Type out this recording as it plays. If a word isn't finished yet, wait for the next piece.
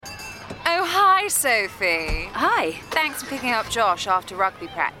Hi, Sophie. Hi. Thanks for picking up Josh after rugby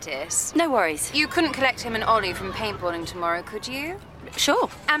practice. No worries. You couldn't collect him and Ollie from paintballing tomorrow, could you? Sure.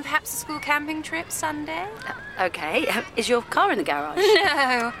 And perhaps a school camping trip Sunday? Okay. Is your car in the garage?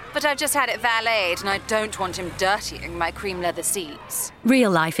 No, but I've just had it valeted and I don't want him dirtying my cream leather seats. Real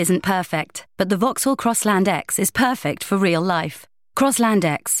life isn't perfect, but the Vauxhall Crossland X is perfect for real life. Crossland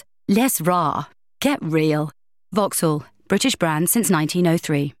X. Less raw. Get real. Vauxhall. British brand since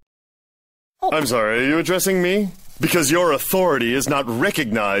 1903. I'm sorry, are you addressing me? Because your authority is not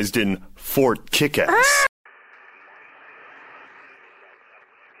recognized in Fort Kickass.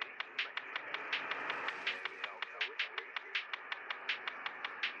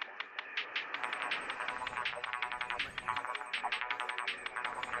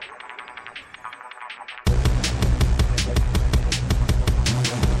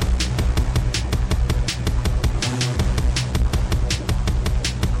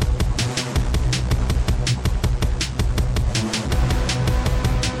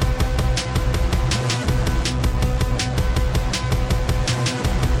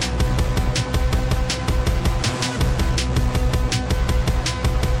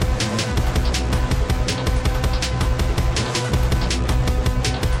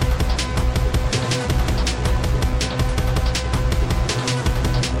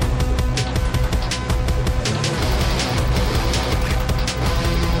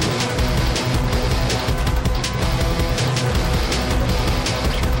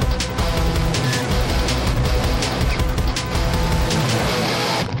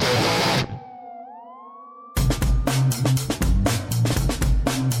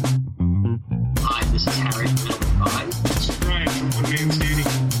 Hi, this is Harry from Five. This is Brian from One Man Standing.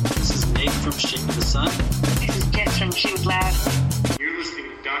 This is Nick from Shake the Sun. This is Jess from Shoot Lab. You're listening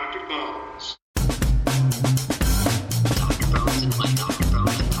to Dr. Bones. Dr. Bones and Mike, Dr.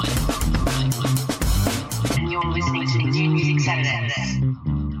 Bones and Mike, And you're listening to New Music Saturday.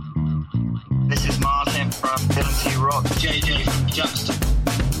 This is Martin from Dylan T Rock. JJ from Juxta.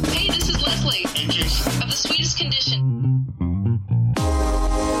 Hey, this is Leslie And Jason. of The Sweetest Condition.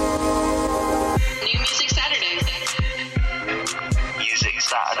 New Music Saturday. Music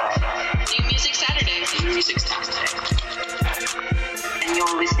Saturday. New Music Saturday. Music Saturday. And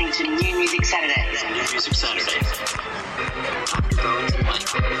you're listening to New Music Saturday. New Music Saturday. Dr. Bones and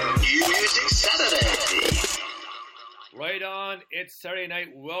Mike. New Music Saturday. Right on. It's Saturday night.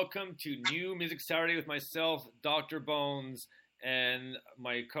 Welcome to New Music Saturday with myself, Dr. Bones, and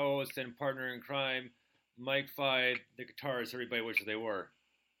my co-host and partner in crime, Mike Fide, the guitarist everybody wishes they were.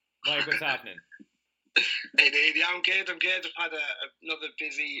 Mike, what's happening? Hey, dude, yeah, I'm good. I've had another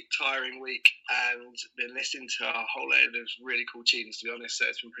busy, tiring week and been listening to a whole load of really cool tunes, to be honest, so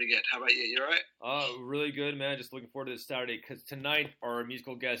it's been pretty good. How about you? You all right? Really good, man. Just looking forward to this Saturday because tonight our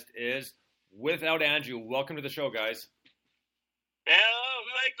musical guest is Without Andrew. Welcome to the show, guys. Hello,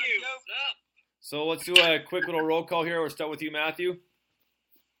 thank you. So let's do a quick little roll call here. We'll start with you, Matthew.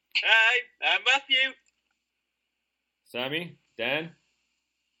 Hi, I'm Matthew. Sammy? Dan?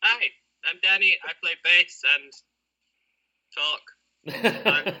 Hi, I'm Danny. I play bass and talk.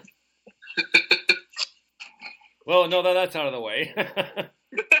 Well, no, that's out of the way.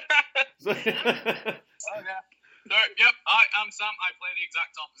 So- Oh, yeah. Sorry, yep, I'm Sam. I play the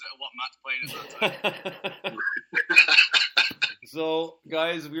exact opposite of what Matt's playing at that time. So,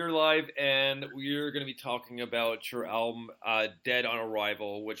 guys, we're live, and we're going to be talking about your album, Dead on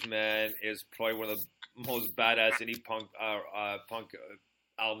Arrival, which, man, is probably one of the most badass indie punk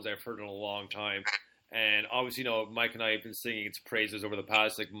albums I've heard in a long time. And obviously, Mike and I have been singing its praises over the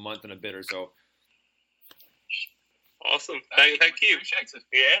past month and a bit or so. Awesome. Thank you. Appreciate it.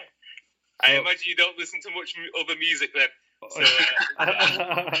 Yeah. I imagine you don't listen to much other music then. So,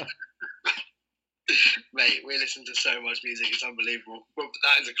 mate, we listen to so much music, it's unbelievable. Well,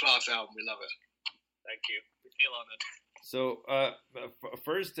 that is a class album, we love it. Thank you. We feel honored. So,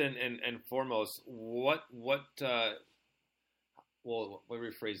 first and foremost, let me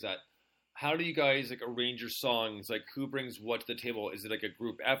rephrase that. How do you guys arrange your songs? Who brings what to the table? Is it a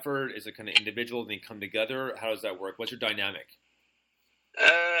group effort? Is it kind of individual and they come together? How does that work? What's your dynamic?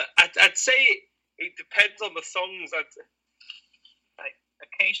 I'd say it depends on the songs.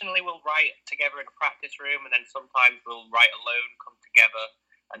 Occasionally we'll write together in a practice room, and then sometimes we'll write alone, come together,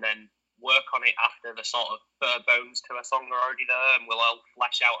 and then work on it after the sort of bare bones to a song are already there, and we'll all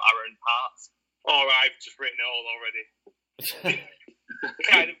flesh out our own parts. Or I've just written it all already.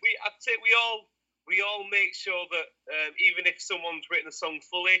 I'd say we all make sure that even if someone's written a song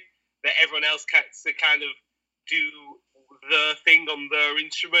fully, that everyone else can to kind of do their thing on their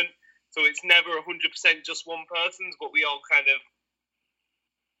instrument. So it's never 100% just one person's, but we all kind of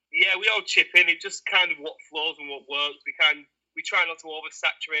yeah, we all chip in. It just kind of what flows and what works. We try not to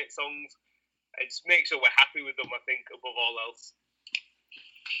oversaturate songs and just make sure we're happy with them, I think, above all else.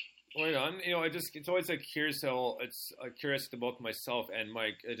 Right on. It's always curious to both myself and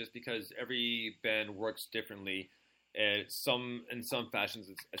Mike, just because every band works differently. In some fashions,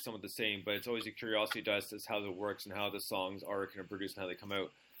 it's somewhat the same, but it's always a curiosity to us as how it works and how the songs are kind of produced and how they come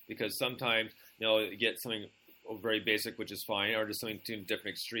out. Because sometimes, you get something very basic, which is fine, or just something to a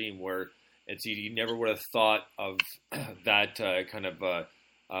different extreme where you never would have thought of that kind of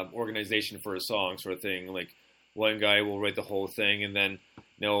organization for a song sort of thing. Like one guy will write the whole thing, and then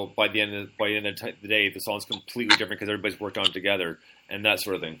by the end of the day, the song's completely different because everybody's worked on it together and that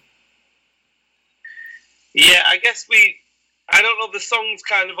sort of thing. Yeah, I guess I don't know, the songs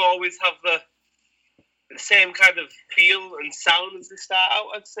kind of always have the same kind of feel and sound as they start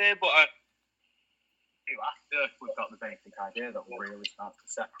out, I'd say, but after we've got the basic idea that we'll really start to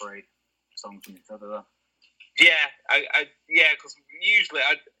separate songs from each other. Yeah, because usually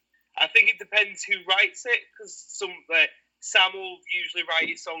I think it depends who writes it, because Sam will usually write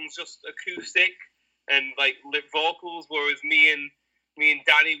his songs just acoustic and lip vocals, whereas me and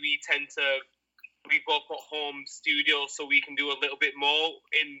Danny, we both got home studios, so we can do a little bit more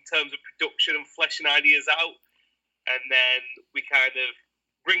in terms of production and fleshing ideas out, and then we kind of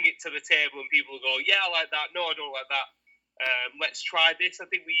bring it to the table and people will go, yeah, I like that, no, I don't like that, let's try this. I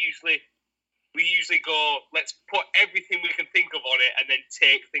think we usually go, let's put everything we can think of on it and then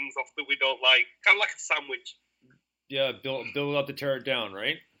take things off that we don't like, kind of like a sandwich. Yeah, build up to tear it down,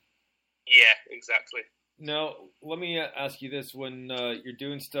 right? Yeah, exactly. Now, let me ask you this. When you're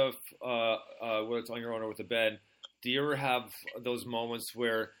doing stuff, whether it's on your own or with a band, do you ever have those moments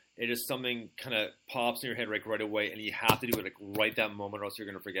where it is something kind of pops in your head right away and you have to do it right that moment or else you're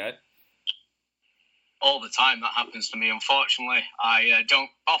going to forget? All the time that happens to me, unfortunately. I don't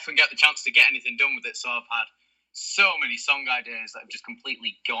often get the chance to get anything done with it, so I've had so many song ideas that have just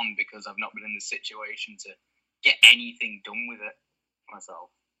completely gone because I've not been in the situation to get anything done with it myself.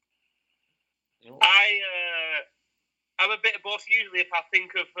 I'm a bit of both. Usually, if I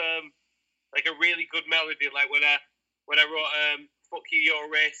think of a really good melody, like when I wrote "Fuck You, You're a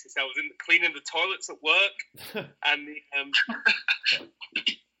Racist," I was cleaning the toilets at work, and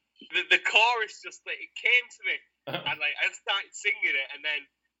the chorus just it came to me, and I started singing it, and then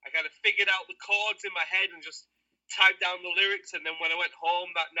I kind of figured out the chords in my head and just typed down the lyrics, and then when I went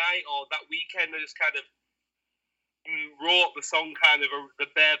home that night or that weekend, I just kind of wrote the song kind of the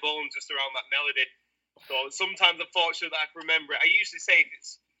bare bones just around that melody. So sometimes I'm fortunate that I can remember it. I usually say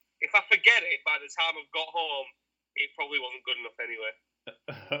if I forget it by the time I've got home, it probably wasn't good enough anyway.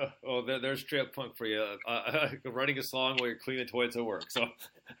 Well, there's straight up punk for you. Writing a song while you're cleaning toilets at work. So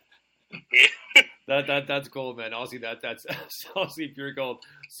yeah. that's gold, man. Honestly, that's honestly pure gold.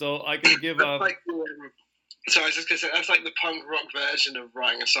 So I can give So I was just going to say, that's like the punk rock version of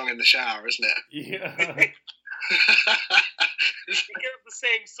writing a song in the shower, isn't it? Yeah. You get the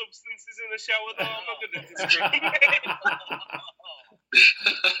same substances in the shower, though. I'm not going to discriminate.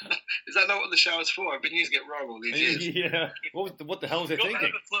 Is that not what the shower's for? I've been using it wrong all these years. Yeah. What the hell was I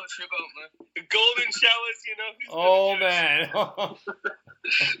thinking? The golden showers, Oh, man.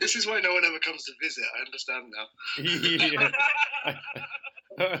 This is why no one ever comes to visit. I understand now.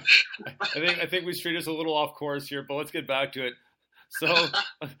 Yeah. I think we strayed us a little off course here, but let's get back to it.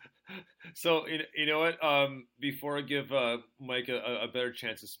 So you know what? Before I give Mike a better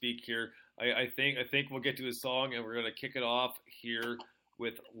chance to speak here, I think we'll get to his song and we're gonna kick it off here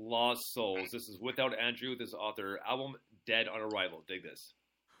with Lost Souls. This is Without Andrew. This is author album Dead on Arrival. Dig this.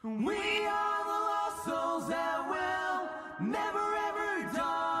 We are the lost souls that will never ever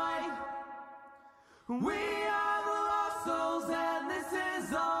die. We are the lost souls and this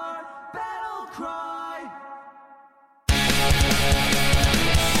is our battle cry.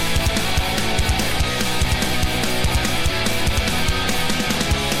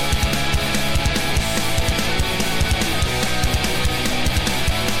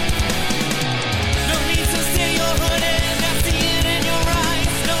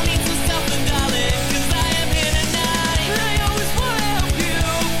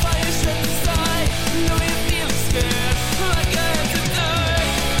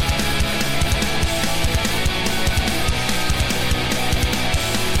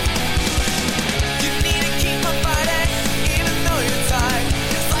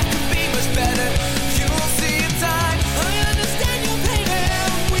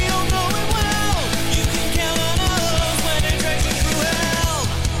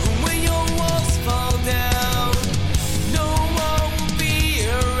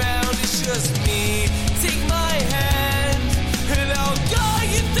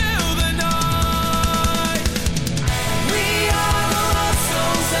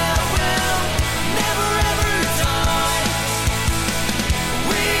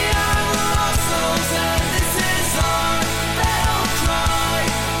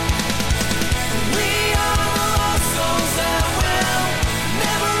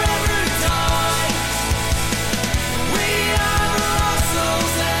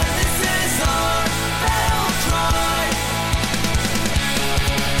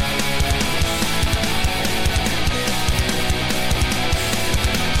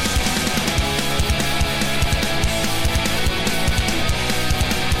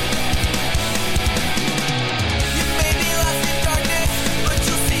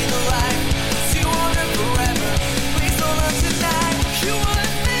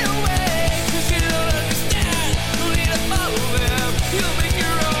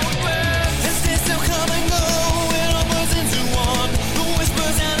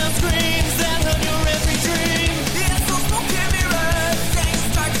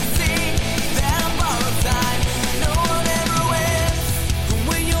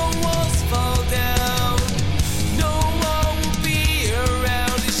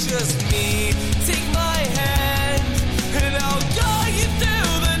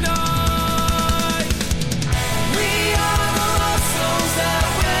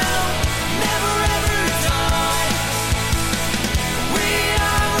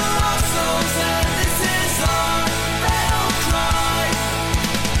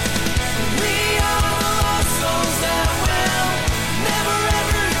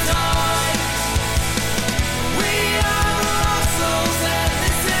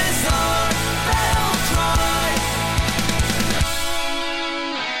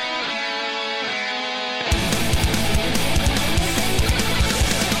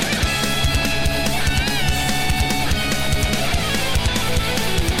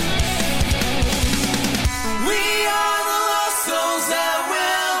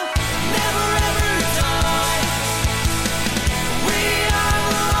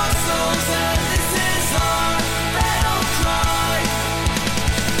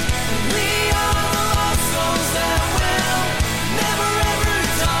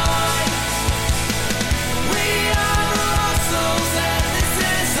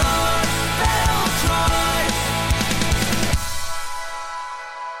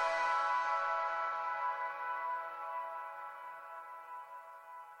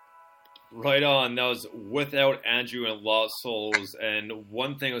 Right on. That was Without Andrew and Lost Souls. And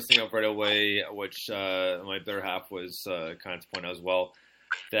one thing I was thinking of right away, which my better half was kind of to point out as well,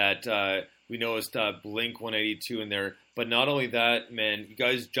 that we noticed Blink 182 in there. But not only that, man, you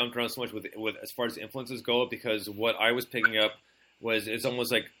guys jumped around so much with as far as influences go, because what I was picking up was it's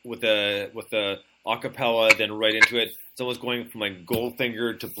almost like with the acapella, then right into it. It's almost going from like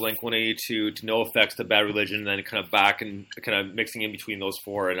Goldfinger to Blink 182 to No Effects to Bad Religion, and then kind of back and kind of mixing in between those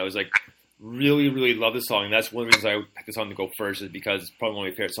four. And I was like, really, really love this song. And that's one of the reasons I picked this song to go first, is because it's probably one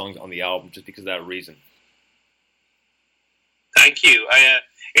of my favorite songs on the album, just because of that reason. Thank you.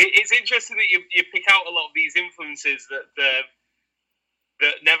 It's interesting that you pick out a lot of these influences that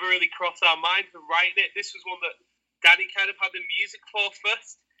never really crossed our mind for writing it. This was one that Danny kind of had the music for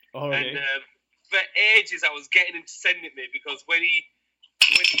first. Oh, okay. And for ages I was getting him to send it me, because when he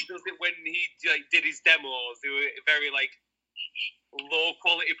did his demos, they were very like low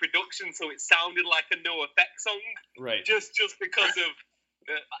quality production, so it sounded like a No Effects song. Right. Just because of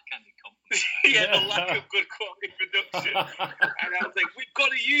that kind of compliment. the lack of good quality production. And I was like, we've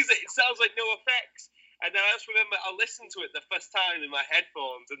got to use it. It sounds like No Effects. And then I just remember I listened to it the first time in my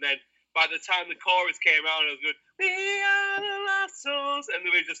headphones, and then by the time the chorus came around, I was going, "We are the lost souls," and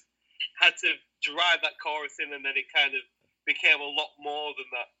then we just had to drive that chorus in, and then it kind of became a lot more than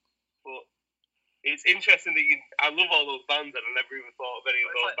that. But it's interesting that I love all those bands, and I never even thought of any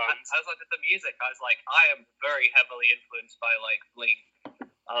of those bands. As I did the music, I was like, I am very heavily influenced by like Blink.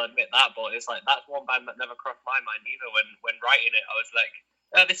 I'll admit that, but it's like that's one band that never crossed my mind either. When writing it, I was like,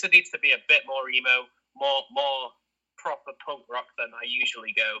 this needs to be a bit more emo, more proper punk rock than I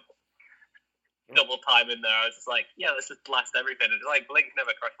usually go. Double time in there. I was just like, yeah, let's just blast everything. It's like Blink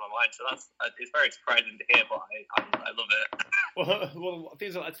never crossed my mind, so it's very surprising to hear, but I love it. Well,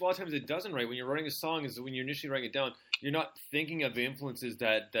 things that's a lot of times it doesn't, right? When you're writing a song, is when you're initially writing it down, you're not thinking of the influences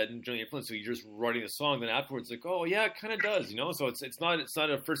that generally influence you. You're just writing the song. Then afterwards, like, oh yeah, it kind of does, you know. So it's not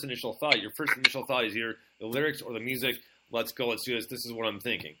a first initial thought. Your first initial thought is either the lyrics or the music. Let's go. Let's do this. This is what I'm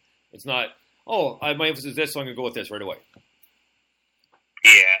thinking. It's not, my emphasis is this, so I'm gonna go with this right away.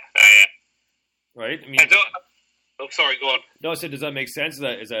 Yeah. Right? I mean, sorry, go on. No, I said, does that make sense?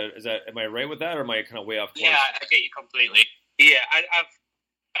 Is that? Am I right with that, or am I kind of way off course? Yeah, I get you completely. Yeah, I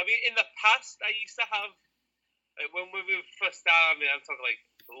mean, in the past, I used to have, when we first started, I mean, I'm talking like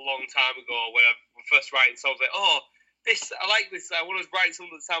a long time ago, when I was first writing songs, like, I like this, I want to write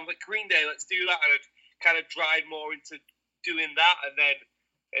something that sounds like Green Day, let's do that, and I'd kind of drive more into doing that, and then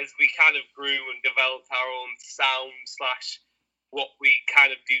as we kind of grew and developed our own sound / what we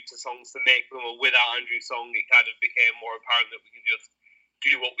kind of do to songs to make them a Without Andrew song, it kind of became more apparent that we can just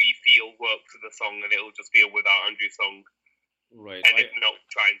do what we feel works for the song, and it'll just be a Without Andrew song. Right. And not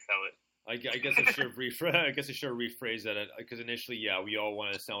try and sell it. I guess I should rephrase that, because initially, yeah, we all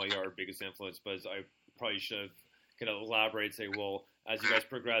want to sound like our biggest influence, but I probably should have kind of elaborate, say, well, as you guys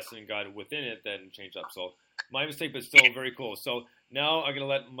progress and got within it, then change up. So my mistake, but still very cool. So now I'm going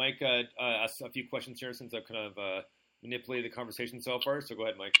to let Mike ask a few questions here, since I've kind of manipulated the conversation so far. So go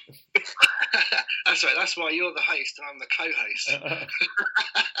ahead, Mike. That's right. That's why you're the host and I'm the co-host.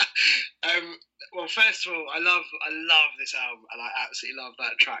 Well, first of all, I love this album, and I absolutely love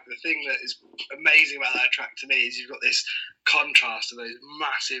that track. The thing that is amazing about that track to me is you've got this contrast of those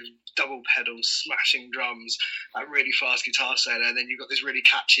massive double pedals, smashing drums, that really fast guitar solo, and then you've got this really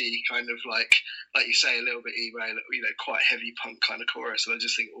catchy kind of like you say, a little bit emo, quite heavy punk kind of chorus. And I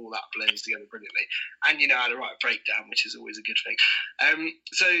just think all that blends together brilliantly. And you know how to write a breakdown, which is always a good thing.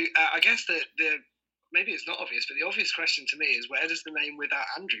 So I guess the maybe it's not obvious, but the obvious question to me is, where does the name Without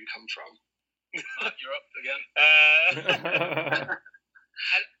Andrew come from? Matt, you're up again.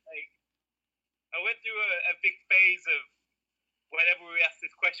 I went through a big phase of whenever we asked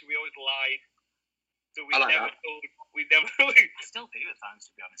this question, we always lied. So we never told. I still do at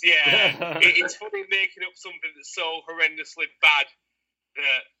times, to be honest. Yeah, it's funny making up something that's so horrendously bad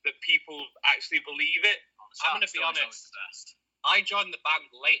that people actually believe it. I'm going to be honest. I joined the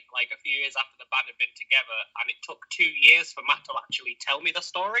band late, like a few years after the band had been together, and it took 2 years for Matt to actually tell me the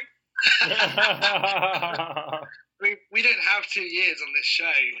story. we don't have 2 years on this show.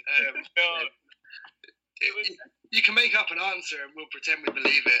 You can make up an answer and we'll pretend we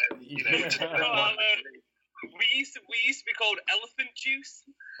believe it. And, we used to be called Elephant Juice.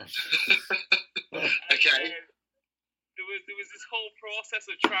 Okay. There was this whole process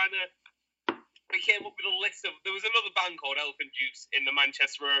of trying to. We came up with a list of. There was another band called Elephant Juice in the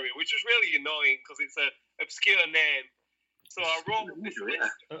Manchester area, which was really annoying because it's an obscure name. So I wrote this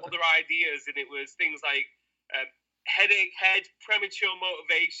list of other ideas, and it was things like Headache Head, Premature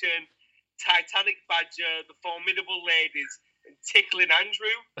Motivation, Titanic Badger, The Formidable Ladies, Tickling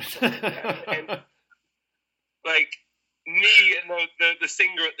Andrew. and like, me and the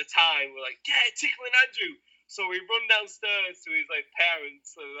singer at the time were like, yeah, Tickling Andrew. So we run downstairs to his like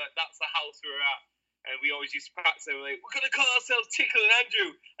parents, so that's the house we were at. And we always used to practice, and we're like, we're going to call ourselves Tickling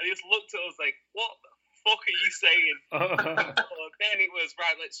Andrew. And he just looked at us like, what the fuck are you saying? So then it was,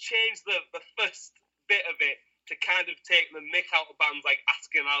 right, let's change the first bit of it to kind of take the mick out of bands like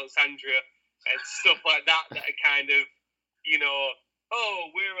Asking Alexandria and stuff like that are kind of, you know, oh,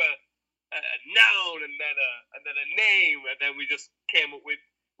 we're a noun and then a name, and then we just came up with,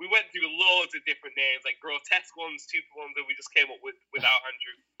 we went through loads of different names, like grotesque ones, stupid ones, and we just came up with without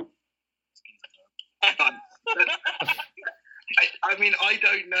Andrew. I mean, I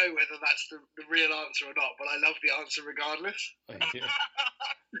don't know whether that's the real answer or not, but I love the answer regardless. Thank you.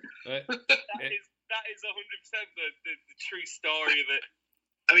 That is 100% the true story of it.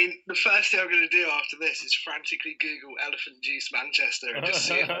 I mean, the first thing I'm going to do after this is frantically Google Elephant Juice Manchester and just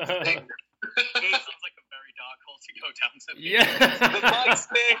see if that's a thing. It sounds like a very dark hole to go down to. Yeah. The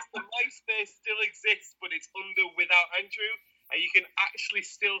MySpace still exists, but it's under Without Andrew. And you can actually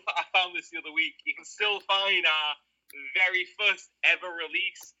still, I found this the other week, you can still find our very first ever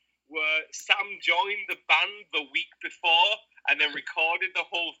release where Sam joined the band the week before and then recorded the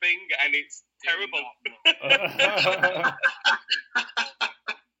whole thing, and it's terrible.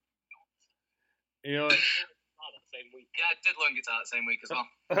 You know, same week. Yeah, I did learn guitar that same week as well.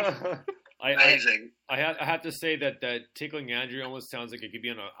 Amazing. I have to say that Tickling Andrew almost sounds like it could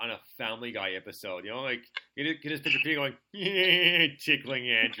be on a Family Guy episode. You know, like you just picture people going, yeah, Tickling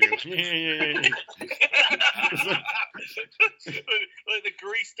Andrew. Like the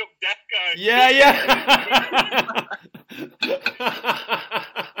greased up deaf guy. Yeah.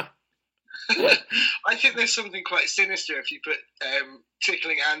 I think there's something quite sinister if you put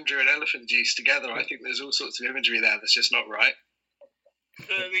Tickling Andrew and Elephant Juice together. I think there's all sorts of imagery there that's just not right.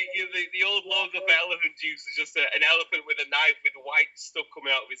 The old logo for Elephant Juice is just an elephant with a knife with white stuff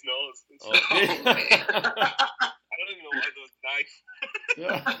coming out of his nose. I don't even know why there was a knife.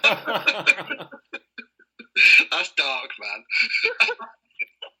 That's dark, man.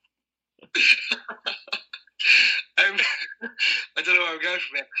 I don't know where I'm going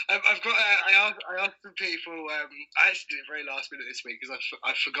from here. I've got. I asked some people. I actually did it very last minute this week because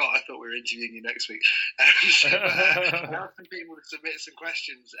I forgot. I thought we were interviewing you next week. So, I asked some people to submit some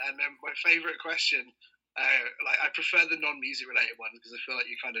questions, and my favourite question. I prefer the non-music related ones because I feel like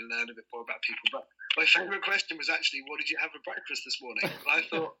you kind of learn a bit more about people. But my favourite question was actually, what did you have for breakfast this morning? And I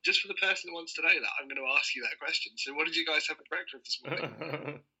thought, just for the person who wants to know that, I'm going to ask you that question. So, what did you guys have for breakfast this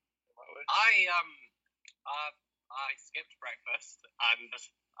morning? I skipped breakfast and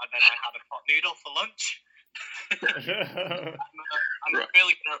then I had a pot noodle for lunch. I'm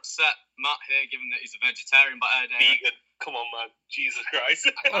really going to upset Matt here, given that he's a vegetarian. But I had vegan. Come on, man. Jesus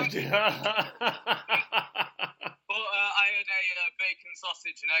Christ. But I had a bacon,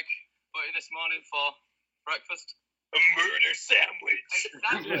 sausage, and egg butty this morning for breakfast. A murder sandwich.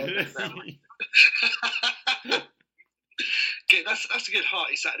 Exactly. Okay, that's a good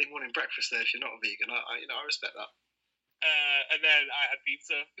hearty Saturday morning breakfast there. If you're not a vegan, I respect that. And then I had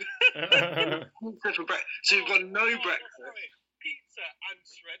pizza. Pizza for breakfast. So you've got no breakfast. Sorry. Pizza and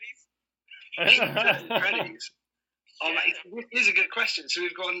shreddies. Pizza and shreddies. Oh, mate, this is a good question. So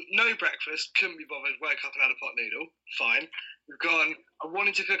we've gone no breakfast, couldn't be bothered, woke up and had a pot noodle. Fine. We've gone, I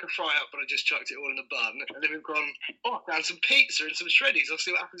wanted to cook a fry up, but I just chucked it all in a bun. And then we've gone, down some pizza and some shreddies. I'll see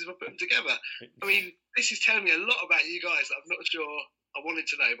what happens if I put them together. I mean, this is telling me a lot about you guys that I'm not sure I wanted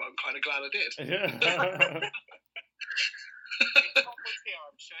to know, but I'm kind of glad I did. I'm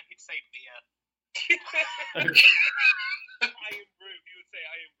sure he'd say beer. Iron brew. You would say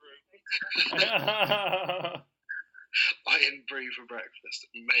iron brew. Iron brew for breakfast.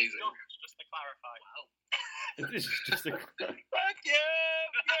 Amazing. Just to clarify. Wow. It's just a... Fuck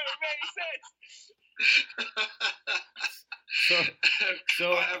yeah! It makes sense. So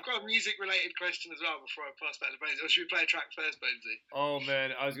I've got a music-related question as well before I pass back to Bonesy. Or should we play a track first, Bonesy? Oh,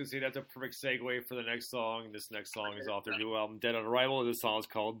 man, I was going to say that's a perfect segue for the next song. This next song is off their new album, Dead on Arrival. This song is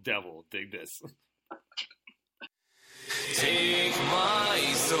called Devil. Dig this. Take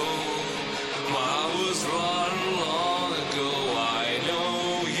my soul. I was rotten long ago. I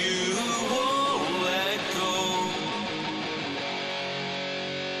know you won't let go.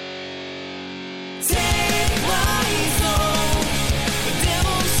 Take my soul. The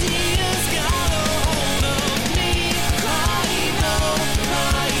devil, she has got a hold of me. I know.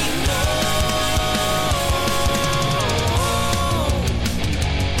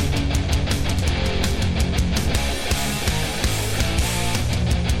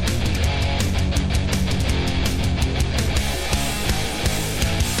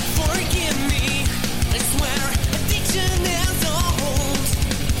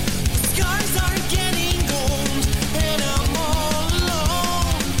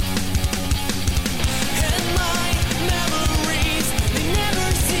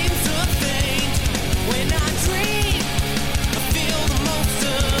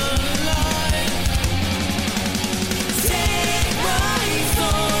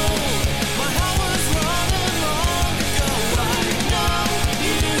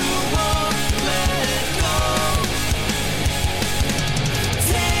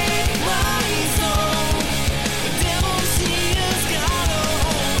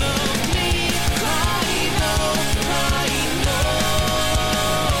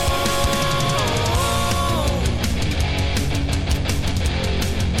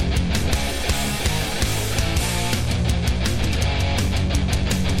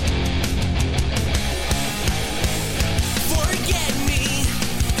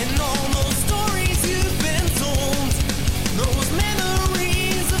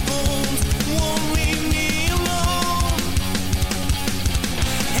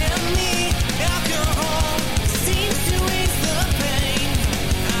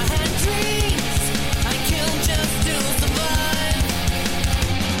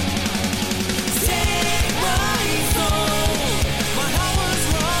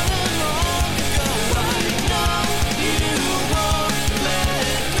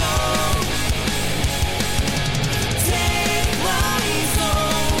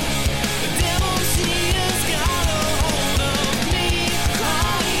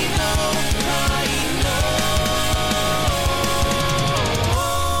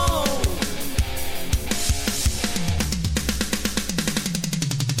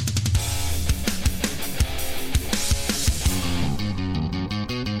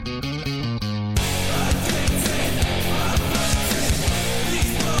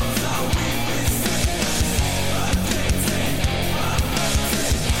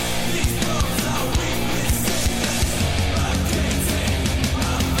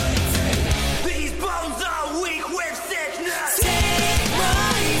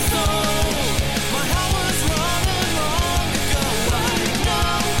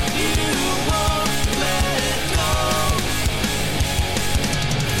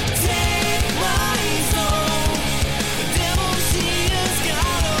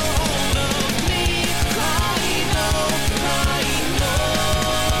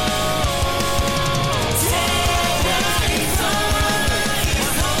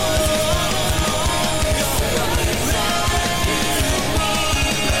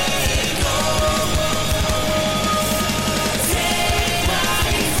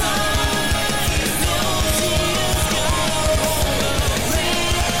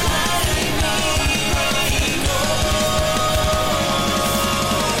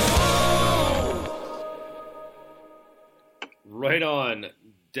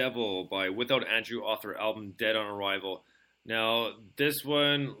 Devil by Without Andrew off their album Dead on Arrival. Now, this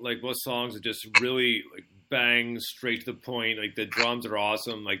one, like most songs, it just really like bang straight to the point. Like the drums are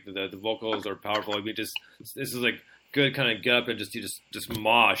awesome, like the vocals are powerful. Like this is like good kind of get up and just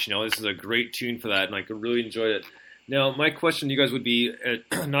mosh. You know, this is a great tune for that, and I could really enjoy it. Now, my question to you guys would be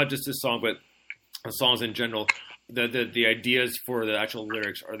not just this song, but songs in general. The ideas for the actual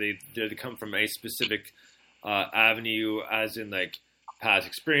lyrics, do they come from a specific avenue, as in like past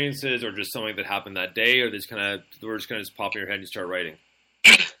experiences, or just something that happened that day, or this kind of the words kind of just pop in your head and you start writing?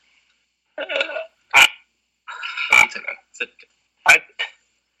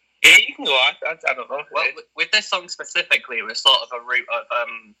 Yeah, you can go on. I don't know. Well, with this song specifically, it was sort of a route of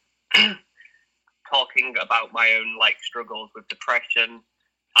talking about my own like struggles with depression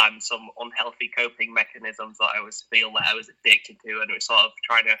and some unhealthy coping mechanisms that I was addicted to, and it was sort of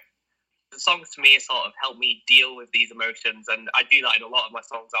trying to. The songs to me sort of help me deal with these emotions, and I do that in a lot of my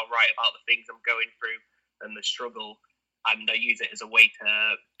songs. I'll write about the things I'm going through and the struggle, and I use it as a way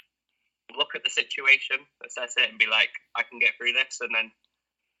to look at the situation, assess it, and be like, I can get through this, and then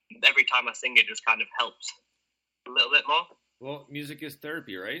every time I sing it just kind of helps a little bit more. Well, music is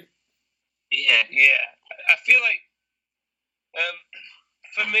therapy, right? Yeah. I feel like,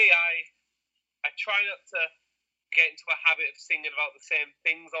 for me, I try not to get into a habit of singing about the same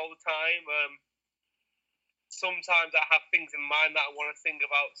things all the time. Sometimes I have things in mind that I want to sing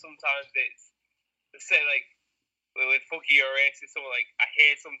about. Sometimes it's, let's say, like, with Fuck You, You're a Racist, someone like, I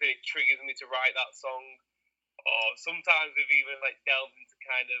hear something, it triggers me to write that song. Or sometimes we've even like delved into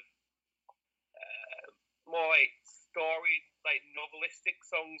kind of more like story, like novelistic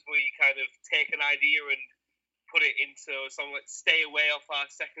songs where you kind of take an idea and put it into a song. Like Stay Away off our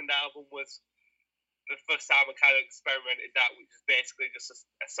second album was the first time I kind of experimented that, which is basically just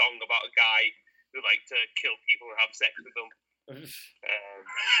a song about a guy who liked to kill people and have sex with them.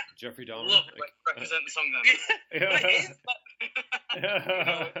 Jeffrey Dahmer. Look, represent the song then.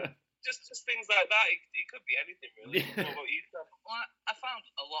 Just things like that. It could be anything, really. What about you, Sam? Well, I found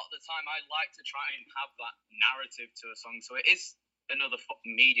a lot of the time I like to try and have that narrative to a song, so it is another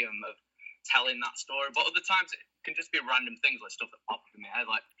medium of telling that story. But other times it can just be random things, like stuff that pop up in my head.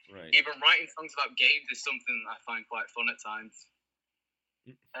 Like even writing songs about games is something that I find quite fun at times.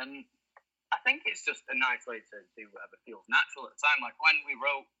 And I think it's just a nice way to do whatever feels natural at the time. Like when we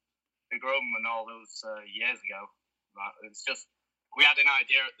wrote Big Rome and all those years ago, it's just. We had an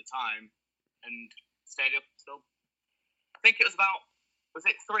idea at the time and stayed up till, I think it was about, was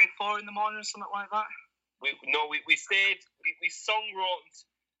it 3 or 4 in the morning or something like that? We stayed, we song wrote,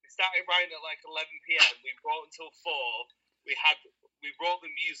 we started writing at like 11 p.m. We wrote until 4. We wrote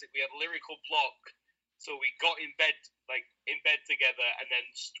the music, we had a lyrical block. So we got in bed together and then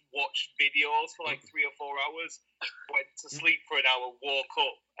watched videos for like 3 or 4 hours, went to sleep for an hour, woke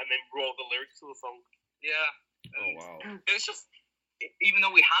up, and then wrote the lyrics to the song. Yeah. Oh, wow. It was just, even though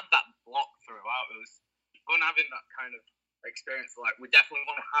we had that block throughout, it was fun having that kind of experience. Like, we definitely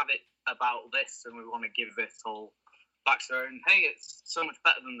want to have it about this, and we want to give this whole backstory. And hey, it's so much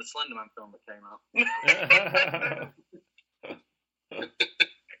better than the Slenderman film that came out.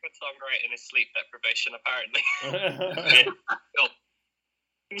 Good songwriting is sleep deprivation, apparently.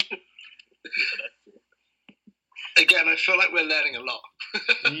 Again, I feel like we're learning a lot.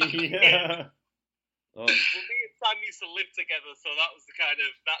 Yeah. Well, me and Sam used to live together, so that was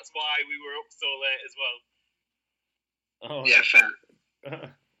that's why we were up so late as well. Oh, yeah,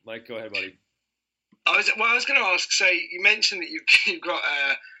 fair. Mike, go ahead, buddy. I was going to ask. So you mentioned that you've got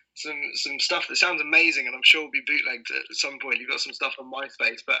some stuff that sounds amazing, and I'm sure will be bootlegged at some point. You've got some stuff on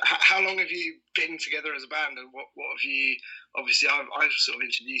MySpace, but how long have you been together as a band, and what have you? Obviously, I've sort of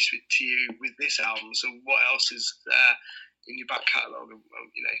introduced it to you with this album. So what else is in your back catalogue?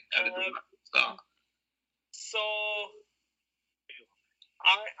 How did that start? So,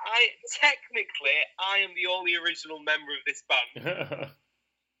 I technically am the only original member of this band.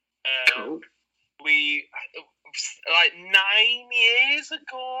 Cool. We like 9 years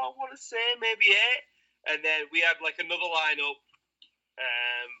ago, I want to say, maybe 8, and then we had like another lineup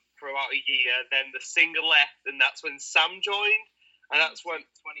for about a year. Then the singer left, and that's when Sam joined, and that's when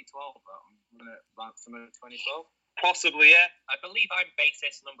 2012. About summer 2012. Possibly, yeah. I believe I'm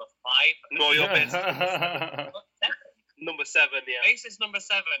bassist number 5. No, you're bassist number 7, yeah. Bassist number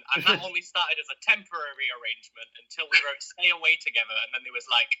 7, and that only started as a temporary arrangement until we wrote Stay Away together, and then it was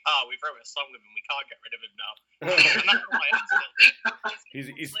like, we've wrote a song with him, we can't get rid of him now. And that's why I'm still. He's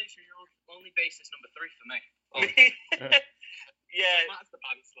You're only bassist number 3 for me. Yeah. That's the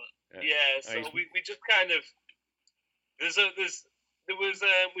band slot. Yeah, so we just kind of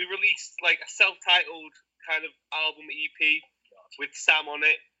we released like a self-titled kind of album EP with Sam on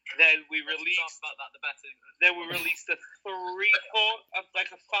it. Then we released about that, the better. Then we released a 5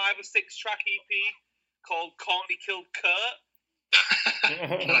 or 6 track EP called Courtney Killed Kurt.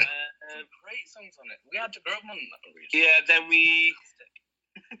 Great songs on it. We had to grow up on that originally. Yeah, then we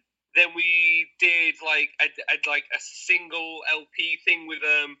did like a single LP thing with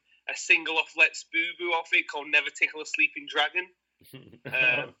a single off Let's Boo Boo off it called Never Tickle a Sleeping Dragon.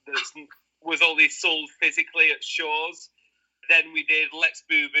 That was only sold physically at shows. Then we did Let's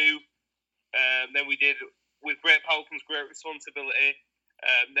Boo Boo. Then we did With Great Power Comes Great Responsibility.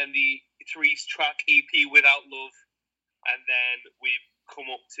 Then the 3-track EP Without Love. And then we've come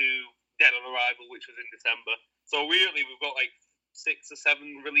up to Dead on Arrival, which was in December. So really, we've got like 6 or 7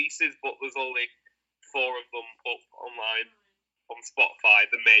 releases, but there's only 4 of them up online on Spotify,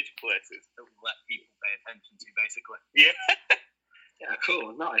 the major places. That we let people pay attention to, basically. Yeah. Yeah, cool,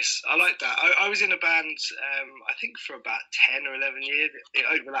 nice. I like that. I was in a band, I think for about 10 or 11 years. It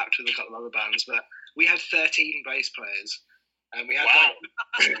overlapped with a couple of other bands, but we had 13 bass players. And we had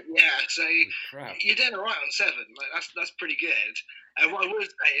yeah, so you're doing all right on 7. Like that's pretty good. And what I would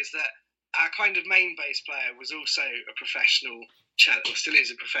say is that our kind of main bass player was also a professional cellist, or still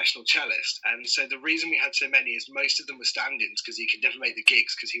is a professional cellist. And so the reason we had so many is most of them were stand-ins because he could never make the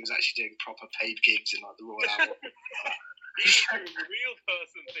gigs because he was actually doing proper paid gigs in like the Royal Albert. He's doing real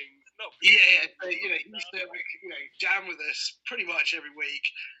person things. Yeah. So, he used to jam with us pretty much every week.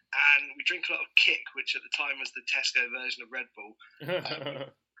 And we drink a lot of Kick, which at the time was the Tesco version of Red Bull.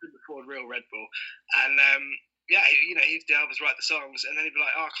 Couldn't afford real Red Bull. And he'd help us write the songs, and then he'd be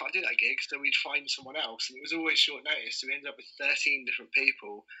like, "Oh, I can't do that gig," so we'd find someone else. And it was always short notice, so we ended up with 13 different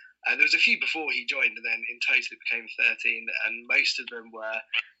people. There was a few before he joined, and then in total it became 13, and most of them were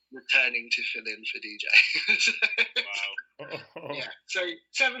returning to fill in for DJ. Wow. Yeah, so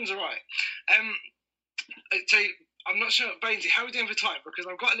 7's all right. So I'm not sure, Bainesy, how are we doing for time? Because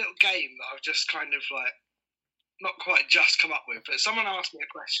I've got a little game that I've just kind of like, not quite just come up with, but someone asked me a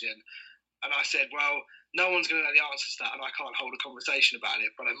question, and I said, well, no one's going to know the answers to that, and I can't hold a conversation about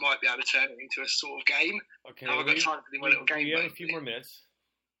it, but I might be able to turn it into a sort of game. Okay. Have I got time to do my little game? We have a few more minutes.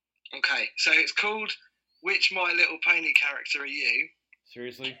 Okay, so it's called Which My Little Pony Character Are You?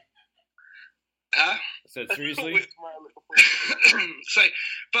 Seriously? Huh? I said seriously?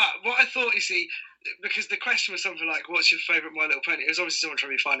 But what I thought, you see, because the question was something like, what's your favourite My Little Pony? It was obviously someone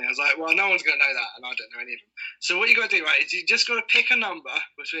trying to be funny. I was like, well, no one's going to know that, and I don't know any of them. So what you got to do, right, is you just got to pick a number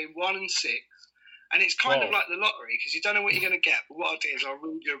between 1 and 6, and it's kind of like the lottery, because you don't know what you're going to get. But what I'll do is I'll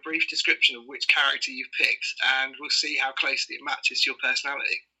read you a brief description of which character you've picked, and we'll see how closely it matches to your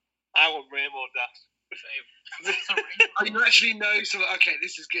personality. I want Rainbow Dash. Oh, you actually know, so okay,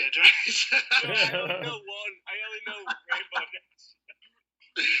 this is good, right? No, I only know one. I only know Rainbow Dash.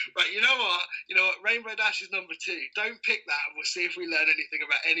 Right, you know what? Rainbow Dash is number 2. Don't pick that, and we'll see if we learn anything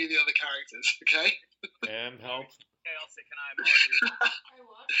about any of the other characters, okay? Help. Chaotic and I'm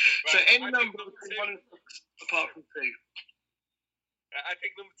So Right, any number between 1 and 6, apart from 2. I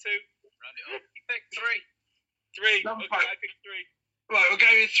pick number 2. Round it up. You pick 3. 3. Number Okay, 5. I pick 3. Right, we'll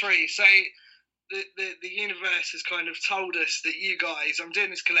go with 3. So the universe has kind of told us that you guys, I'm doing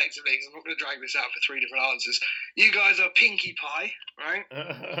this collectively because I'm not going to drag this out for 3 different answers. You guys are Pinkie Pie, right?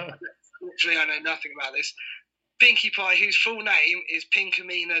 Literally, I know nothing about this. Pinkie Pie, whose full name is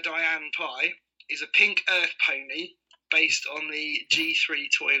Pinkamena Diane Pie, is a pink earth pony based on the G3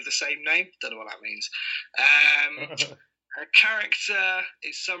 toy of the same name. Don't know what that means. Her character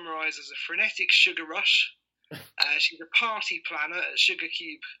is summarised as a frenetic sugar rush. She's a party planner at Sugar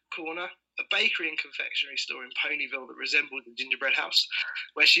Cube Corner, a bakery and confectionery store in Ponyville that resembles a gingerbread house,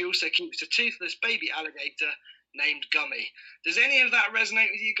 where she also keeps a toothless baby alligator named Gummy. Does any of that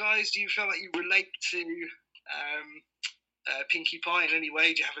resonate with you guys? Do you feel like you relate to Pinkie Pie in any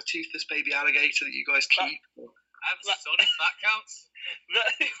way? Do you have a toothless baby alligator that you guys keep? I have a son, if that counts.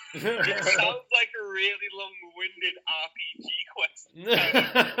 It sounds like a really long-winded RPG quest.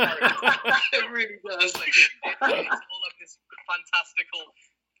 It really does. It's all of this fantastical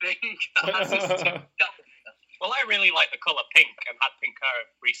thing that has us to... Well, I really like the colour pink and had pink hair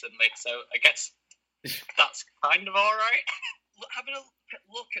recently, so I guess that's kind of all right. Having a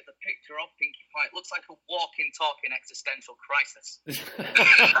look at the picture of Pinkie Pie, it looks like a walking, talking existential crisis.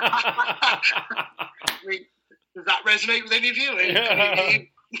 Does that resonate with any of you?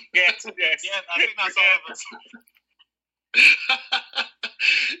 Yes. Yeah, I think that's all of us.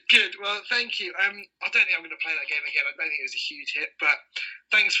 Good. Well, thank you. I don't think I'm going to play that game again. I don't think it was a huge hit, but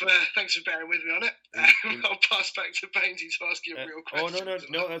thanks for bearing with me on it. I'll pass back to Bainesy to ask you a real question.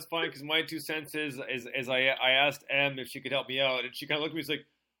 No, that's fine, because my 2 cents is I asked Em if she could help me out, and she kind of looked at me and was like,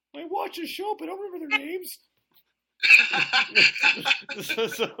 I watch a show, but I don't remember their names.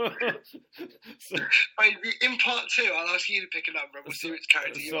 Wait, in part 2, I'll ask you to pick a number and we'll see which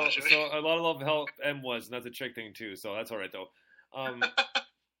character you are. shall we? So a lot of love help M was, and that's a trick thing too. So that's all right though.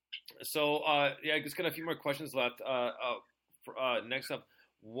 Yeah, just got a few more questions left. Next up,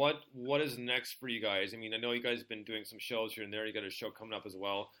 what is next for you guys? I mean, I know you guys have been doing some shows here and there. You got a show coming up as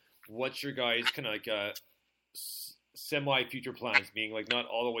well. What's your guys kind of like semi-future plans? Being like not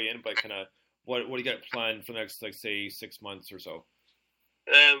all the way in, but kind of what do you got planned for the next, like, say 6 months or so?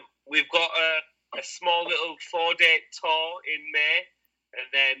 We've got a small little 4-date tour in May, and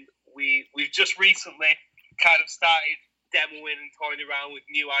then we've just recently kind of started demoing and toying around with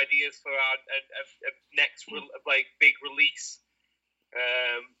new ideas for our next big release.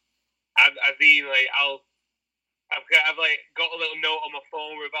 I've been like I've got a little note on my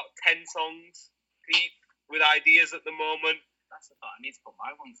phone with about 10 songs deep with ideas at the moment. That's the thought. I need to put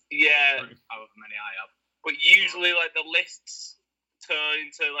my ones. Yeah. However many I have. But usually, like, the lists turn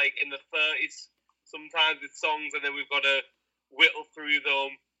into, like, in the 30s sometimes with songs, and then we've got to whittle through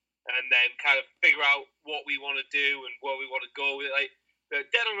them and then kind of figure out what we want to do and where we want to go with it. Like, the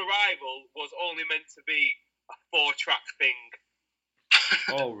Dead on Arrival was only meant to be a 4-track thing.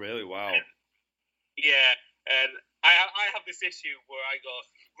 Oh, really? Wow. Yeah, and I have this issue where I go,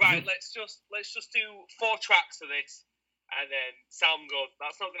 right, let's just do 4 tracks of this. And then Sam goes,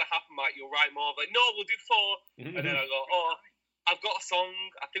 that's not going to happen, Mike. You'll write more. I'm like, no, we'll do 4. And then I go, oh, I've got a song.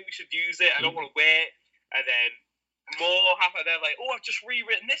 I think we should use it. I don't want to wait. And then more happen. They're like, oh, I've just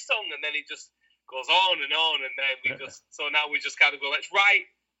rewritten this song. And then it just goes on. And then we just, so now we just kind of go, let's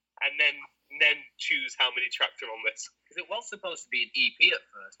write. And then choose how many tracks are on this. Because it was supposed to be an EP at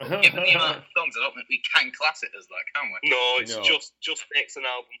first. But given the amount of songs, I don't think we can class it as that, can we? No, it's just makes an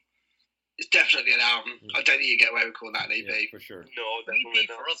album. It's definitely an album. I don't think you get away with calling that an EP. Yeah, for sure. No, An definitely EP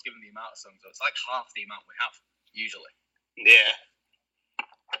not. for us, given the amount of songs, though, it's like half the amount we have, usually. Yeah.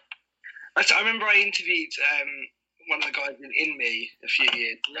 I remember I interviewed one of the guys in Me a few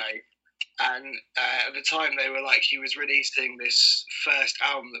years ago, and at the time they were like, he was releasing this first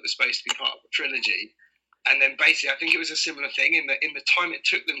album that was supposed to be part of the trilogy, and then basically I think it was a similar thing in the time it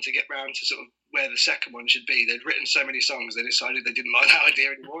took them to get round to sort of where the second one should be. They'd written so many songs they decided they didn't like that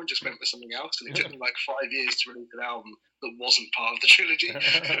idea anymore and just went with something else, and it took them like 5 years to release an album that wasn't part of the trilogy.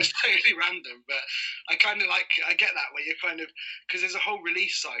 It was totally random, but I kind of I get that where you're kind of, because there's a whole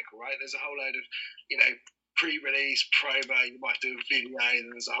release cycle, right? There's a whole load of, pre-release, promo, you might do a video, and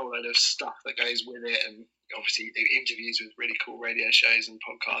there's a whole load of stuff that goes with it, and obviously you do interviews with really cool radio shows and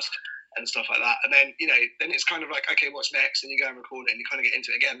podcasts and stuff like that. And then, then it's kind of like, okay, what's next? And you go and record it and you kind of get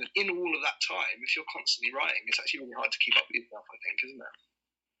into it again. And in all of that time, if you're constantly writing, it's actually really hard to keep up with yourself, I think, isn't it?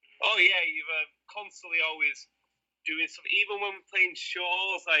 Oh, yeah, you've constantly always doing something. Even when we're playing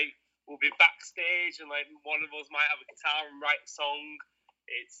shows, like, we'll be backstage and, like, one of us might have a guitar and write a song.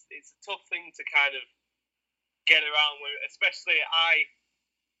 It's a tough thing to kind of get around with, especially I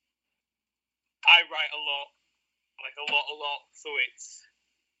write a lot, like a lot, so it's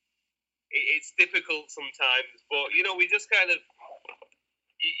difficult sometimes, but we just kind of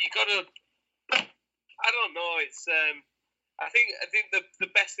you gotta, I don't know, it's I think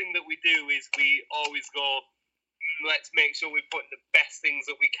the best thing that we do is we always go, let's make sure we're putting the best things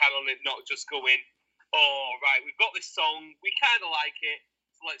that we can on it, not just going, oh right, we've got this song, we kind of like it,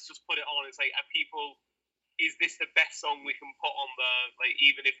 so let's just put it on. It's like, is this the best song we can put on there? Like,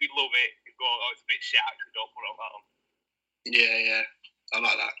 even if we love it, we go, oh, it's a bit shit, actually don't put that on. Yeah. I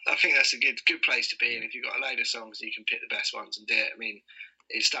like that. I think that's a good place to be in. If you've got a load of songs, you can pick the best ones and do it. I mean,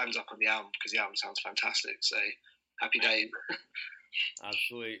 it stands up on the album because the album sounds fantastic. So, happy day.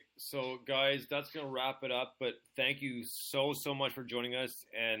 Absolutely. So, guys, that's going to wrap it up. But thank you so much for joining us.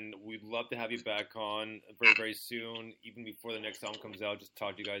 And we'd love to have you back on very, very soon, even before the next album comes out, just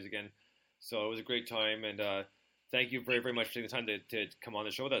talk to you guys again. So, it was a great time. And thank you very, very much for taking the time to come on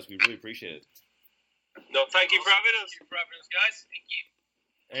the show with us. We really appreciate it. No, thank you for having us. Thank you for having us, guys. Thank you.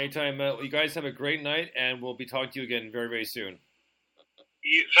 Anytime. You guys have a great night, and we'll be talking to you again very, very soon.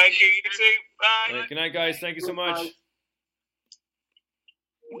 Thank you. You too. Bye. Right, good night, guys. Thank you so much.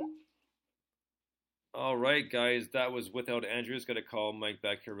 All right, guys. That was Without Andrew. Just got to call Mike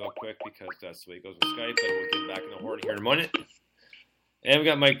back here real quick because that's the way it goes with Skype. But we'll get him back in the horn here in a minute. And we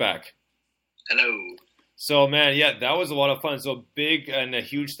got Mike back. Hello. So, man, yeah, that was a lot of fun. So, big and a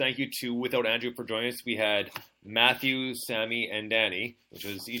huge thank you to Without Andrew for joining us. We had Matthew, Sammy, and Danny, which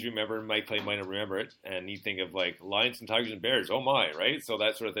was easy to remember. Mike might not remember it. And you think of, like, lions and tigers and bears. Oh, my, right? So,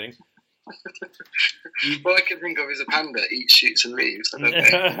 that sort of thing. All I can think of is a panda eats, shoots, and leaves. I don't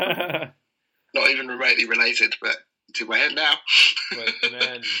know. Not even remotely related, but to my head now. But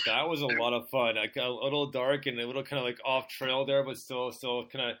man, that was a lot of fun. Like a little dark and a little kind of like off trail there, but still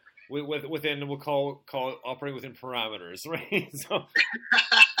kind of within, we'll call it operating within parameters, right? So.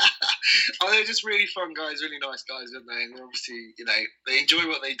 Oh, they're just really fun guys, really nice guys, aren't they? And obviously, they enjoy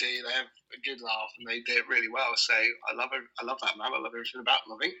what they do. They have a good laugh, and they do it really well. So I love that, man. I love everything about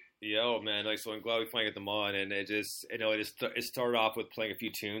them, I think. Yeah, oh man, like, so I'm glad we finally get them on, and it just, it started off with playing a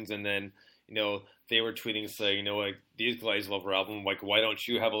few tunes, and then, they were tweeting saying, like, these guys love our album. Like, why don't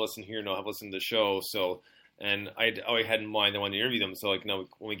you have a listen here and have a listen to the show? So, and I always had in mind I wanted to interview them. So, like, when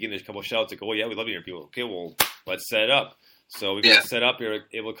we give them a couple of shouts, like, oh yeah, we love your people. Okay, well, let's set it up. So we got set up. We were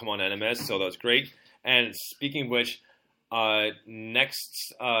able to come on NMS, so that was great. And speaking of which,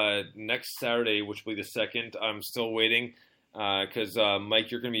 next Saturday, which will be the 2nd, I'm still waiting because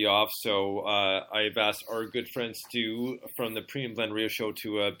Mike, you're going to be off. So I've asked our good friend Stu from the Premium Blend Radio Show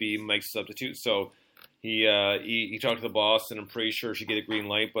to be Mike's substitute. So he talked to the boss, and I'm pretty sure she get a green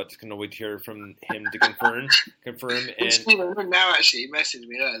light, but going to wait to hear from him to confirm. And now, actually, he messaged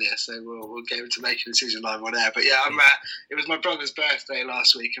me earlier, so we'll get him to make a decision live on air. But yeah, it was my brother's birthday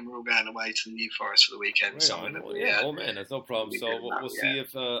last week, and we're all going away to the New Forest for the weekend. Right so oh man, that's no problem. So we'll see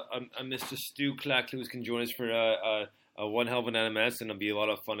if Mr. Stu Clacklewis can join us for a one hell of an NMS, and it'll be a lot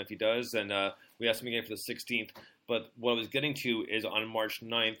of fun if he does. And we asked him again for the 16th. But what I was getting to is on March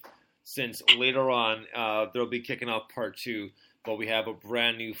 9th. Since later on, they'll be kicking off part 2, but we have a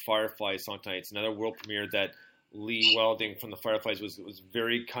brand new Firefly song tonight. It's another world premiere that Lee Welding from the Fireflies was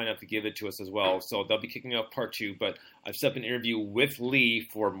very kind enough to give it to us as well. So they'll be kicking off part 2, but I've set up an interview with Lee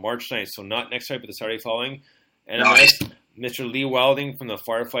for March 9th, so not next Saturday, but the Saturday following. And Mr. Lee Welding from the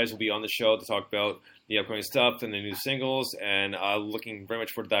Fireflies will be on the show to talk about the upcoming stuff and the new singles, and looking very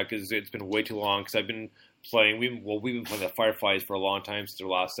much forward to that because it's been way too long because I've been playing. We've been playing the Fireflies for a long time since their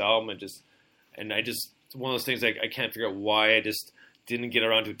last album, and I just one of those things I can't figure out why I just didn't get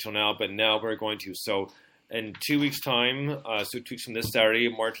around to it till now, but now we're going to. So in 2 weeks' time, so 2 weeks from this Saturday,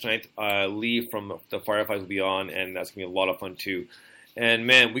 March 9th, Lee from the Fireflies will be on, and that's going to be a lot of fun too. And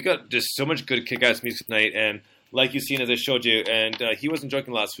man, we got just so much good kick-ass music tonight, and like you've seen as I showed you, and he wasn't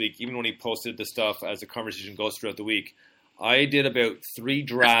joking last week, even when he posted the stuff as the conversation goes throughout the week. I did about 3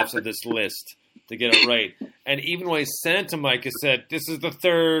 drafts of this list to get it right. And even when I sent it to Mike, I said, this is the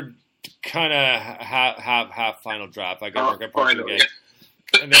 3rd kind of half final draft. I got to work on again.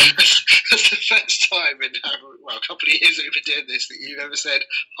 And then that's the first time in a couple of years that we've been doing this that you've ever said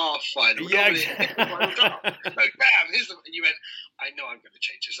half final. Yeah, like, bam, here's the, and you went, I know I'm going to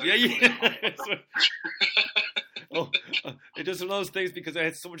change this. It's just one of those things because I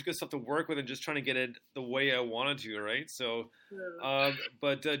had so much good stuff to work with and just trying to get it the way I wanted to, right? So,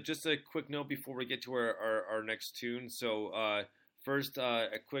 but just a quick note before we get to our next tune. So, first, a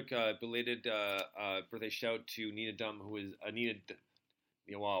quick belated birthday shout to Nina Dove, who is Nina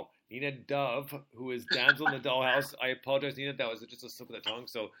Dove, who is Damsel in the Dollhouse. I apologize, Nina. That was just a slip of the tongue.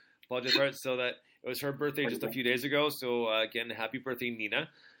 So, apologize for it. So that it was her birthday just a few days ago. So, again, happy birthday, Nina.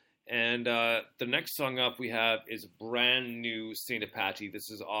 And the next song up we have is brand new Saint Apache. This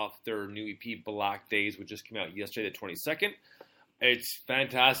is off their new EP, Black Days, which just came out yesterday, the 22nd. It's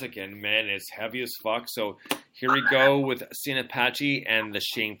fantastic, and man, it's heavy as fuck. So here we go with Saint Apache and The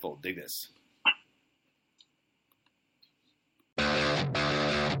Shameful. Dig this.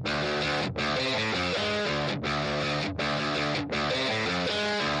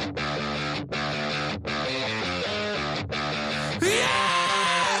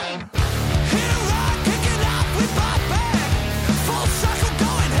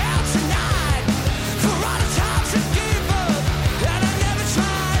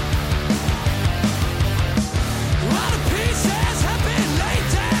 Pieces have been laid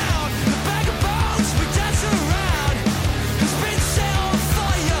down.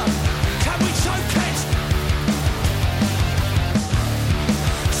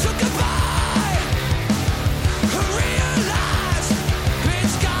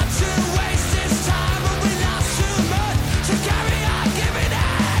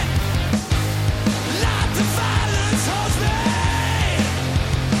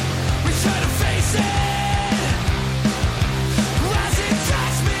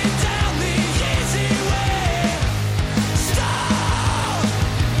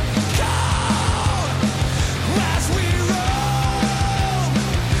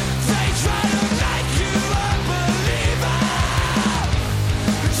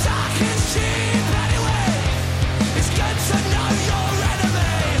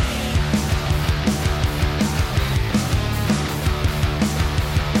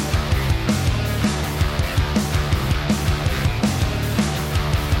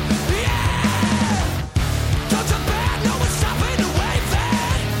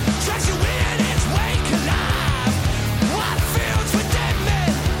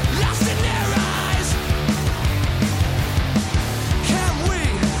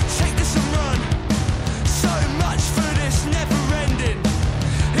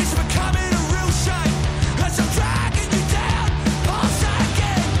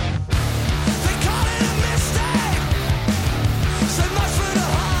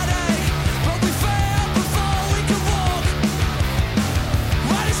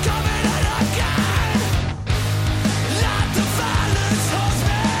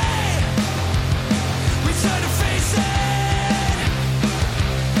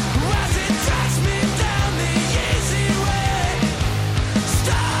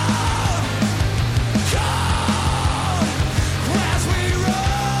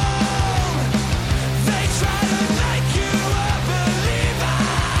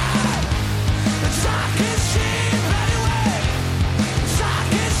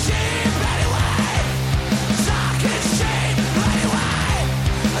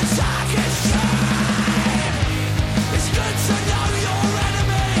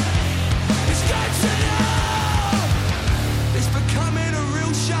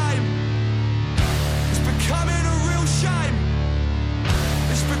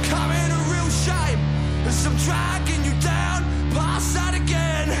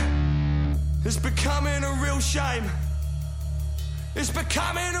 It's becoming a real shame. It's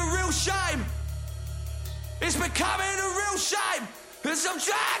becoming a real shame. It's becoming a real shame as I'm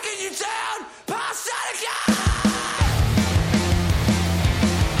dragging you down past that again.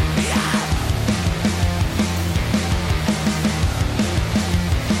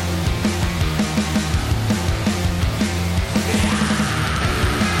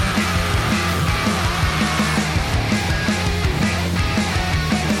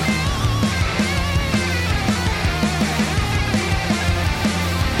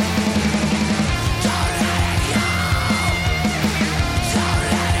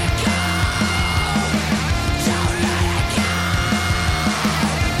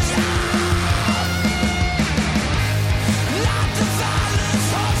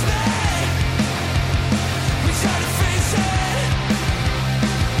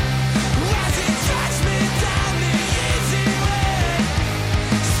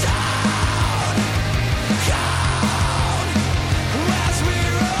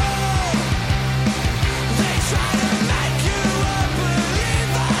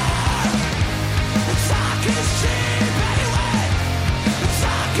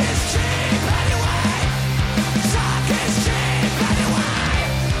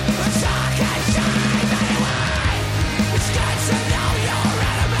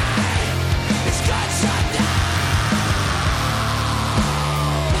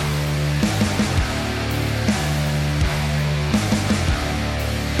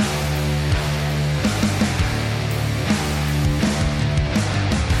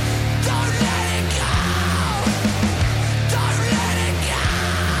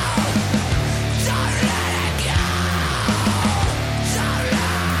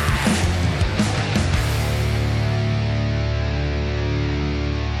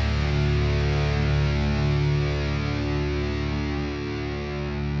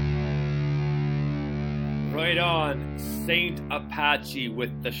 Right on, Saint Apache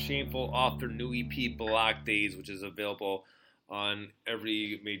with the shameful off their new EP Black Days, which is available on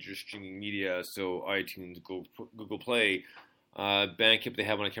every major streaming media, so iTunes, Google Play, Bandcamp, they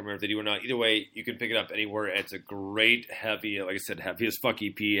have one, I can't remember if they do or not. Either way, you can pick it up anywhere. It's a great, heavy, like I said, heavy as fuck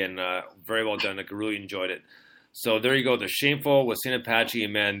EP, and very well done. I really enjoyed it. So there you go, The Shameful with Saint Apache,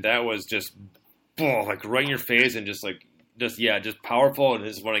 and man, that was just, like right in your face, and just powerful, and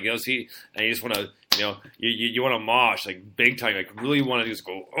just want to go see, and you just want to, you want to mosh, like big time, like really want to just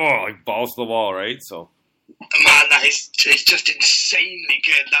go, like balls to the wall, right? So. Man, it's just insanely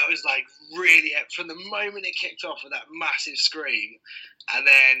good. That was like really, from the moment it kicked off with that massive scream, and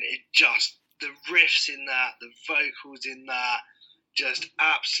then the riffs in that, the vocals in that, just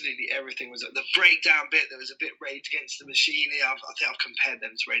absolutely everything was the breakdown bit. There was a bit Rage Against the Machine. I think I've compared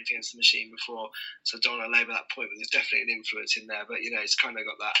them to Rage Against the Machine before, so I don't want to labour that point, but there's definitely an influence in there. But it's kind of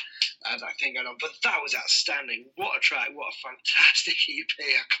got that thing going on. But that was outstanding. What a track! What a fantastic EP!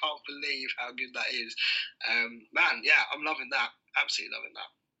 I can't believe how good that is. Man, yeah, I'm loving that. Absolutely loving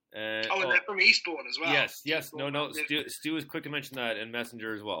that. And they're from Eastbourne as well. Yes. No. Stu was quick to mention that in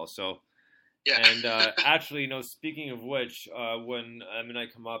Messenger as well. So. Yeah. And actually, speaking of which, when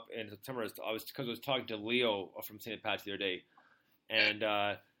Midnight come up in September, I was talking to Leo from St. Apache the other day, and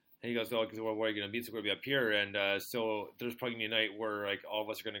he goes, "Oh, because where are you going to be? So we're going to be up here." And so there's probably going to be a night where like all of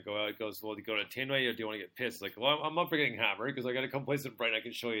us are going to go out. He goes, "Well, do you go to Tame Night or do you want to get pissed?" Like, well, I'm up for getting hammered because I got to come play some Brighton. I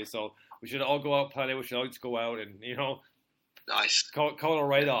can show you. So we should all go out, play. We should all just go out and nice. Call it a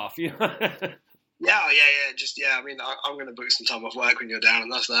write off. Yeah. I mean, I'm going to book some time off work when you're down,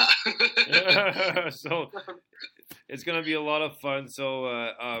 and that's that. So it's going to be a lot of fun. So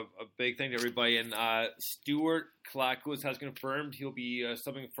a big thank you to everybody. And Stuart Clackus has confirmed he'll be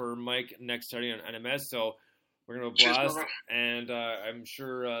subbing for Mike next Saturday on NMS. So we're going to blast. And I'm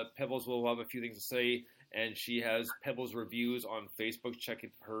sure Pebbles will have a few things to say. And she has Pebbles reviews on Facebook. Check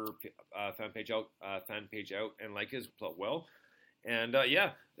her fan page out and like it well. And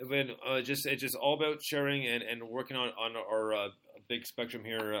it's just all about sharing and working on our big spectrum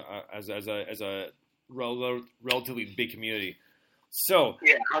here as a relatively big community. So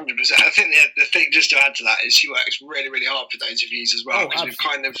 100%. I think the thing just to add to that is she works really, really hard for those reviews as well. Because we've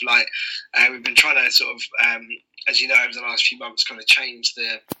kind of we've been trying to sort of, as you know, over the last few months, kind of change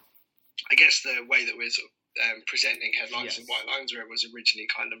the way that we're sort of presenting headlines and white lines, where it was originally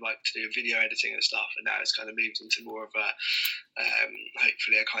kind of like to do video editing and stuff, and now it's kind of moved into more of a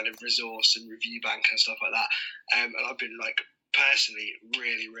hopefully a kind of resource and review bank and stuff like that. And I've been like personally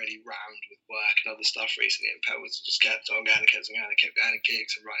really, really rammed with work and other stuff recently, and Pebbles just kept on going, kept going to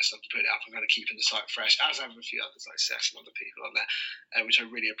gigs and writing stuff to put it up and kind of keeping the site fresh, as have a few others like Seth and other people on there, which I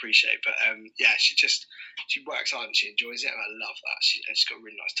really appreciate. But yeah, she works hard and she enjoys it, and I love that. She's got a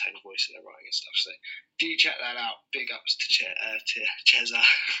really nice tone of voice in her writing and stuff. So do check that out. Big ups to Cheza.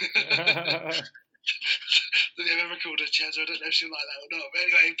 Have you ever called her Cheza? I don't know if she'll like that or not. But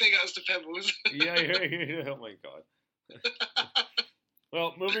anyway, big ups to Pebbles. Yeah. Oh my God.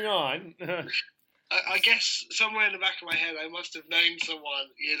 Well, moving on. I guess somewhere in the back of my head, I must have known someone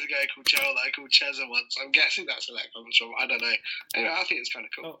years ago called Cheryl that I called Cheza once. I'm guessing that's where that comes from. I don't know. Anyway, I think it's kind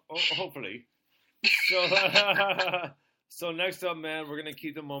of cool. Hopefully. So next up, man, we're going to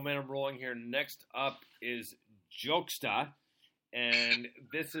keep the momentum rolling here. Next up is Jokesta. And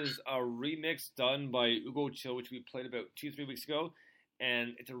this is a remix done by Ugo Chill, which we played about 2-3 weeks ago.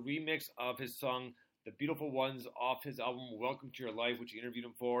 And it's a remix of his song, The Beautiful Ones, off his album, Welcome to Your Life, which you interviewed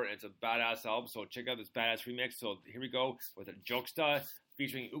him for. And it's a badass album, so check out this badass remix. So here we go with a Jokesta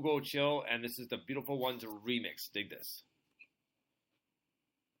featuring Ugo Chill. And this is The Beautiful Ones remix. Dig this.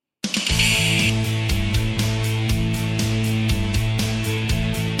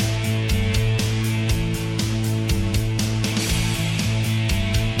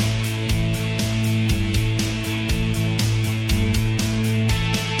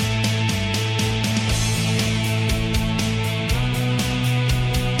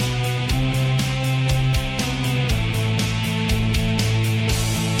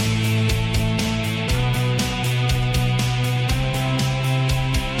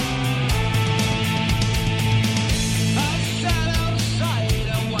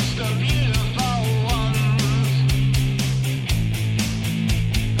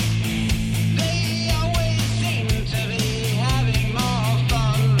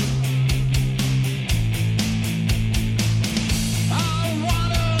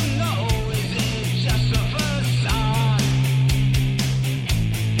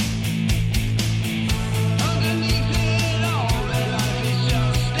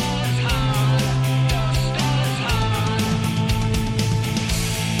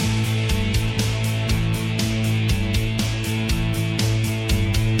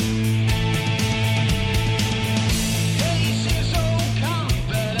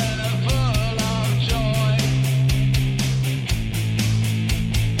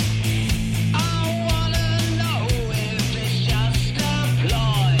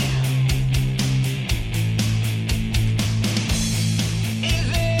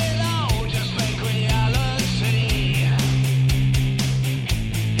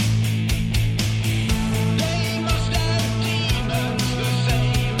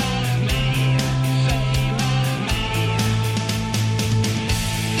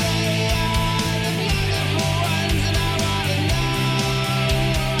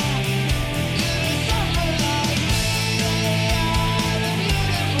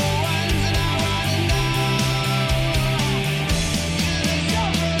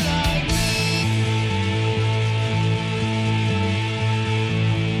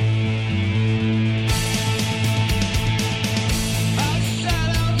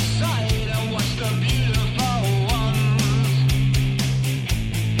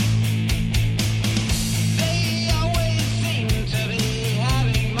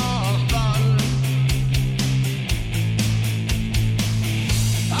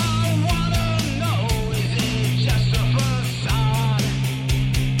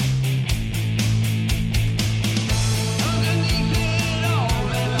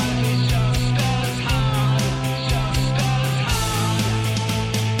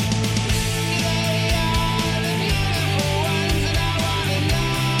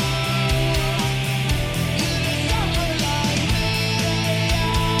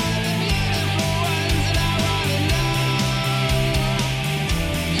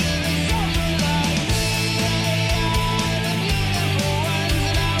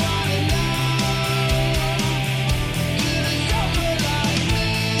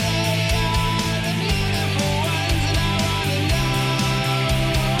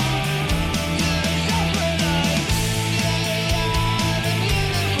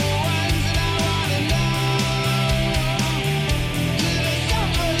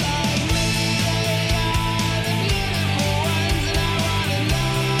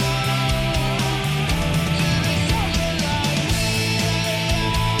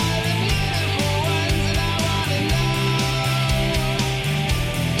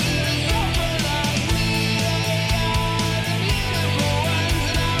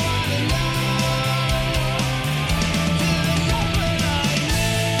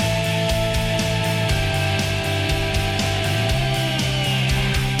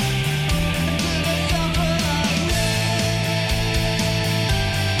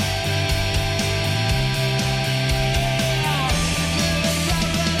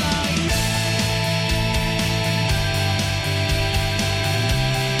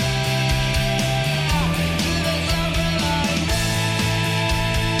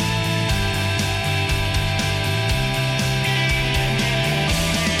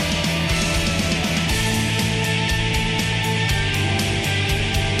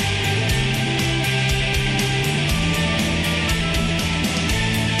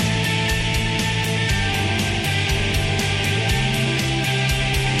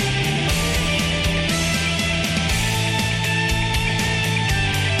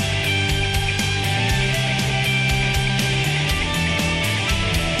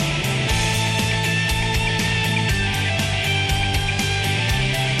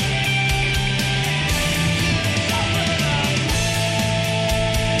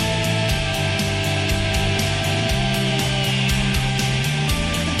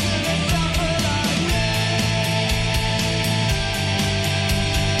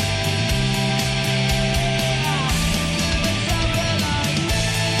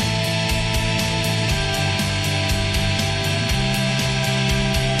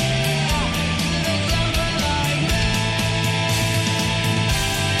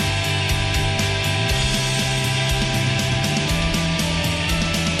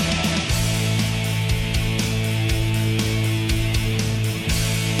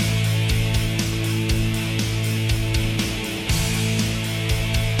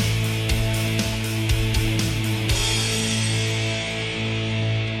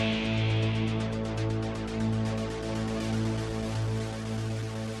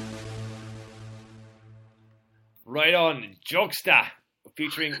 Right on, Jokesta,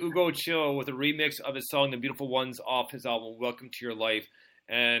 featuring Ugo Chill with a remix of his song "The Beautiful Ones" off his album "Welcome to Your Life."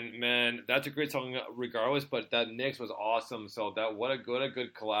 And man, that's a great song regardless. But that mix was awesome. So that what a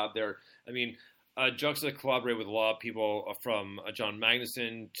good collab there. I mean, Jokesta collaborated with a lot of people from John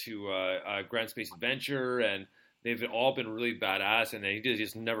Magnuson to Grand Space Adventure, and they've all been really badass. And he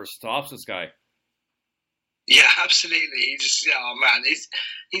just never stops. This guy. Yeah, absolutely. He just, oh man,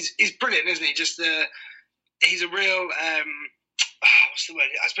 he's brilliant, isn't he? Just he's a real what's the word?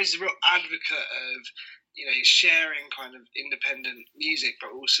 I suppose he's a real advocate of, you know, sharing kind of independent music,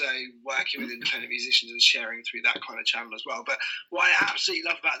 but also working with independent musicians and sharing through that kind of channel as well. But what I absolutely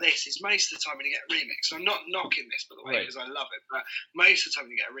love about this is most of the time when you get a remix, I'm not knocking this, by the way, because I love it, but most of the time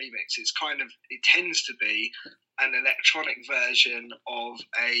when you get a remix, it tends to be an electronic version of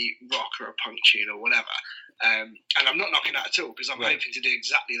a rock or a punk tune or whatever. And I'm not knocking that at all, because I'm hoping to do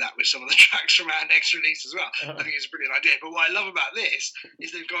exactly that with some of the tracks from our next release as well. I think it's a brilliant idea. But what I love about this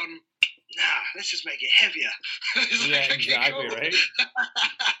is they've gone, nah, let's just make it heavier. Exactly, cool. Right?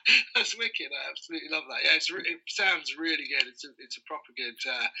 That's wicked. I absolutely love that. Yeah, it sounds really good. It's a proper good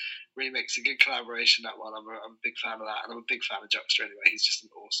remix, a good collaboration, that one. I'm a big fan of that, and I'm a big fan of Jokesta anyway. He's just an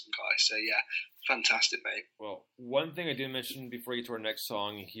awesome guy. So yeah, fantastic, mate. Well, one thing I didn't mention before we get to our next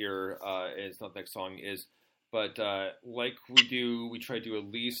song here is not next song is. But like we try to do at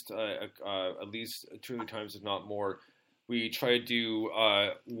least 2 times, if not more. We try to do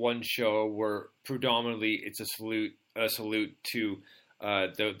one show where predominantly it's a salute to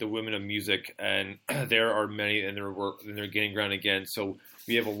the women of music, and there are many, and they're gaining ground again. So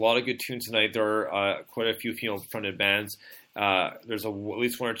we have a lot of good tunes tonight. There are quite a few female-fronted bands. There's at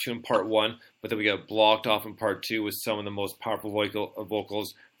least 1 or 2 in part 1, but then we got blocked off in part 2 with some of the most powerful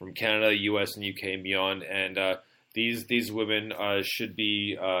vocals from Canada, US, and UK and beyond. And these women should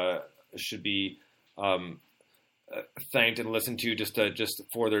be thanked and listened to just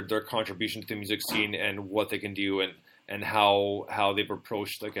for their contribution to the music scene and what they can do and how they've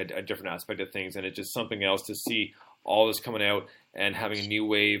approached like a different aspect of things. And it's just something else to see all this coming out and having a new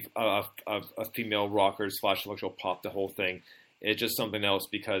wave of female rockers / electro pop, the whole thing. It's just something else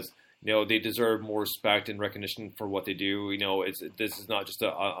because, you know, they deserve more respect and recognition for what they do. You know, this is not just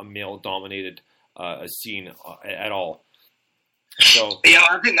a male-dominated scene at all. So yeah,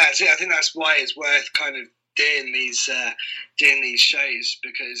 I think that's it. I think that's why it's worth kind of doing these shows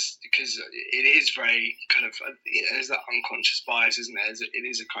because it is very kind of, you know, there's that unconscious bias, isn't there? It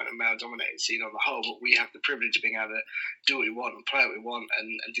is a kind of male-dominated scene on the whole, but we have the privilege of being able to do what we want and play what we want and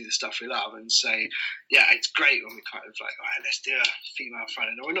do the stuff we love. And so, yeah, it's great when we kind of like, all right, let's do a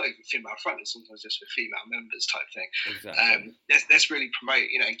female-fronted, or we're not even female-fronted, sometimes just with female members type thing. Exactly. Let's really promote,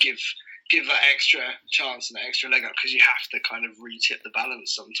 you know, give that extra chance and that extra leg up, because you have to kind of retip the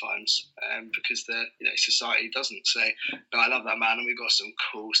balance sometimes because the society doesn't. So, but I love that, man, and we've got some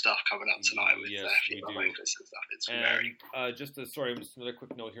cool stuff coming up tonight with female vocalists and stuff. It's very just another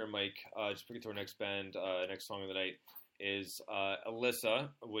quick note here, Mike. Just bring it to our next band, next song of the night is Alyssa,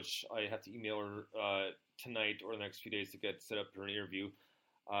 which I have to email her tonight or the next few days to get set up for an interview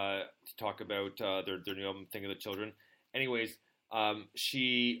to talk about their new album, Think of the Children. Anyways.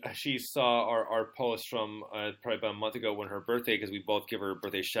 She saw our post from probably about a month ago when her birthday, because we both give her a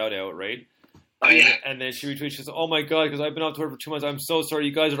birthday shout out, right? Oh, yeah. And then she retweeted, she says, "Oh my God, because I've been off Twitter for 2 months. I'm so sorry.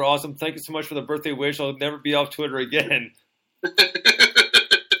 You guys are awesome. Thank you so much for the birthday wish. I'll never be off Twitter again." That's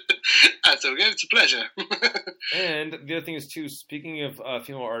all good. It's a pleasure. And the other thing is, too, speaking of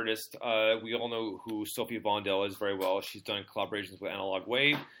female artists, we all know who Sophie Vondel is very well. She's done collaborations with Analog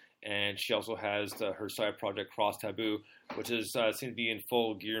Wave. And she also has her side project, Cross Taboo, which is seems to be in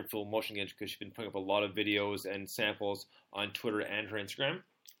full gear and full motion again, because she's been putting up a lot of videos and samples on Twitter and her Instagram.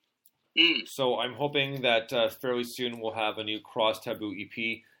 So I'm hoping that fairly soon we'll have a new Cross Taboo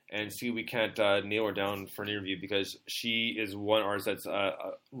EP and see if we can't nail her down for an interview, because she is one artist that's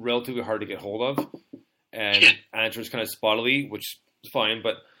relatively hard to get hold of and answers kind of spottily, which is fine,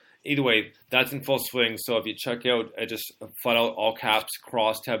 but either way, that's in full swing. So if you check out, just flat out all caps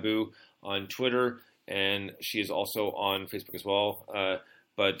Cross Taboo on Twitter, and she is also on Facebook as well.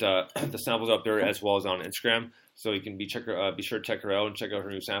 But the samples up there as well as on Instagram, so you can be sure to check her out and check out her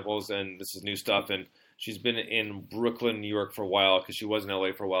new samples. And this is new stuff. And she's been in Brooklyn, New York for a while, because she was in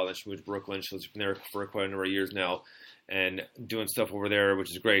LA for a while. Then she moved to Brooklyn. She's been there for quite a number of years now, and doing stuff over there, which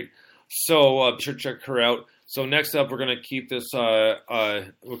is great. So be sure to check her out. So next up, we're gonna keep this.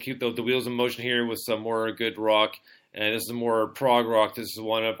 We'll keep the wheels in motion here with some more good rock, and this is more prog rock. This is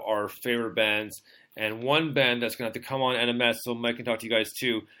one of our favorite bands, and one band that's gonna have to come on NMS. So Mike can talk to you guys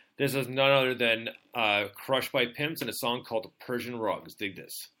too. This is none other than Crushed by Pimps and a song called Persian Rugs. Dig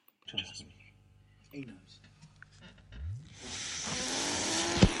this. Trust me, he knows.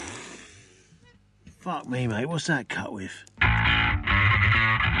 Fuck me, mate. What's that cut with?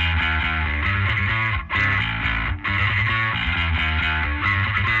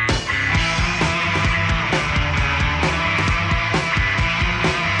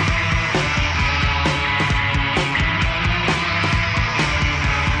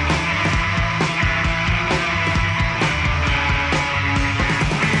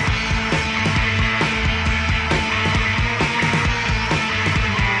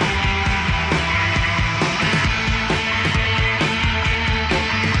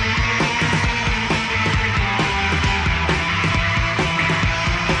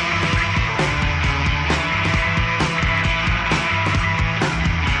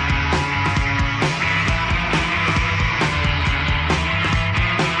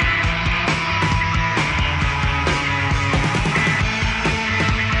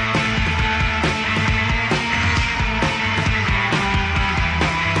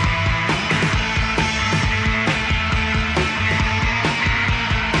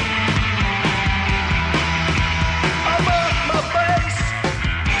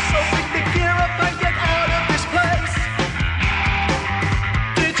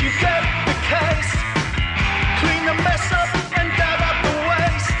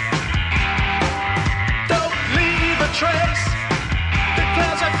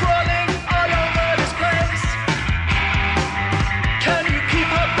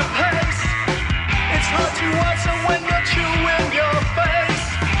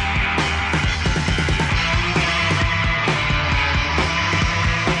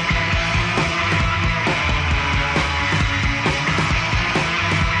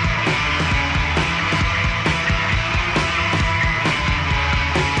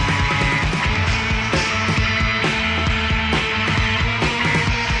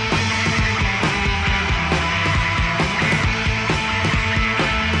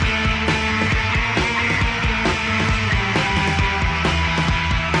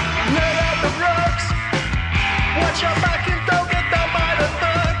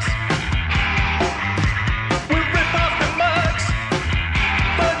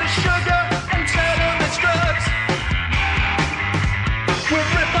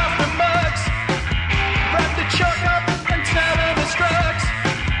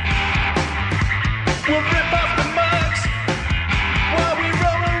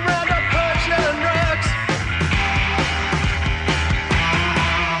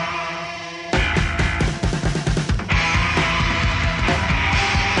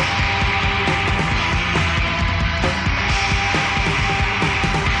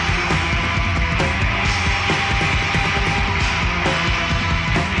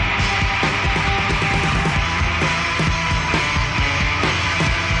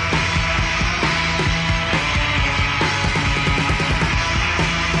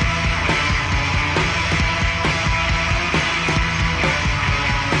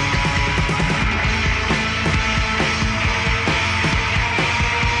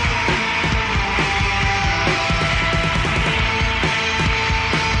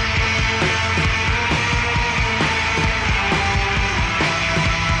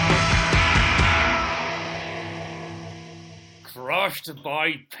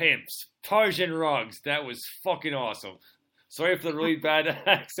 By Pimps, Persian Rugs. That was fucking awesome. Sorry for the really bad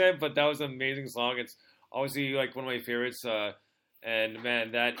accent, but that was an amazing song. It's obviously like one of my favorites. And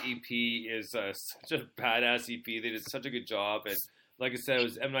man, that EP is such a badass EP. They did such a good job. And like I said, it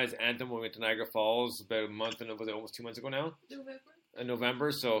was M. Night's anthem when we went to Niagara Falls about a month, and was it almost 2 months ago now?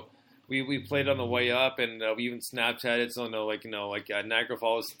 November. So we played on the way up, and we even Snapchatted. So Niagara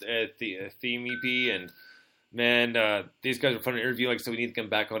Falls theme EP. And man, these guys are fun to interview. Like I said, we need to come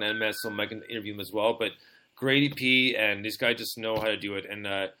back on MS so Mike can interview them as well. But great EP, and these guys just know how to do it. And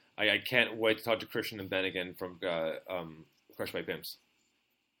I can't wait to talk to Christian and Ben again from Crushed by Pimps.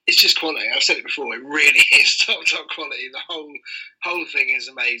 It's just quality. I've said it before. It really is top quality. The whole thing is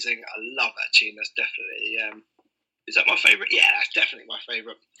amazing. I love that tune. That's definitely. Is that my favourite? Yeah, that's definitely my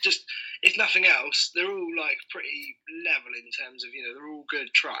favourite. Just, if nothing else, they're all like pretty level in terms of, they're all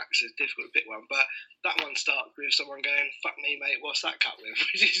good tracks. It's difficult to pick one, but that one starts with someone going, "Fuck me, mate, what's that cut with?"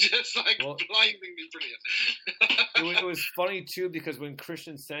 Which is just like blindingly brilliant. It was funny too because when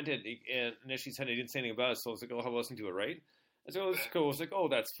Christian sent it, initially said he didn't say anything about it, so I was like, "Oh, I'll listen to it, right?" I said, "Oh, it's cool." I was like, "Oh,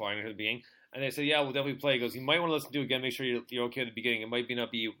 that's fine at the beginning." And they said, "Yeah, we'll definitely play." He goes, "You might want to listen to it again. Make sure you're okay at the beginning. It might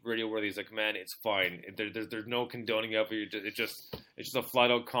not be radio worthy." He's like, "Man, it's fine. There's no condoning of it. It's just a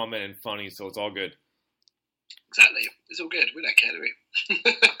flat out comment and funny, so it's all good." Exactly, it's all good. We don't care, do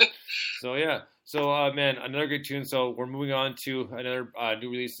we? So yeah, man, another great tune. So we're moving on to another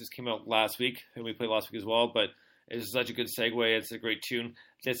new release. This came out last week, and we played last week as well. But It's such a good segue. It's a great tune.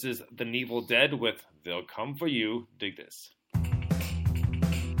 This is The Evil Dead with They'll Come For You. Dig this.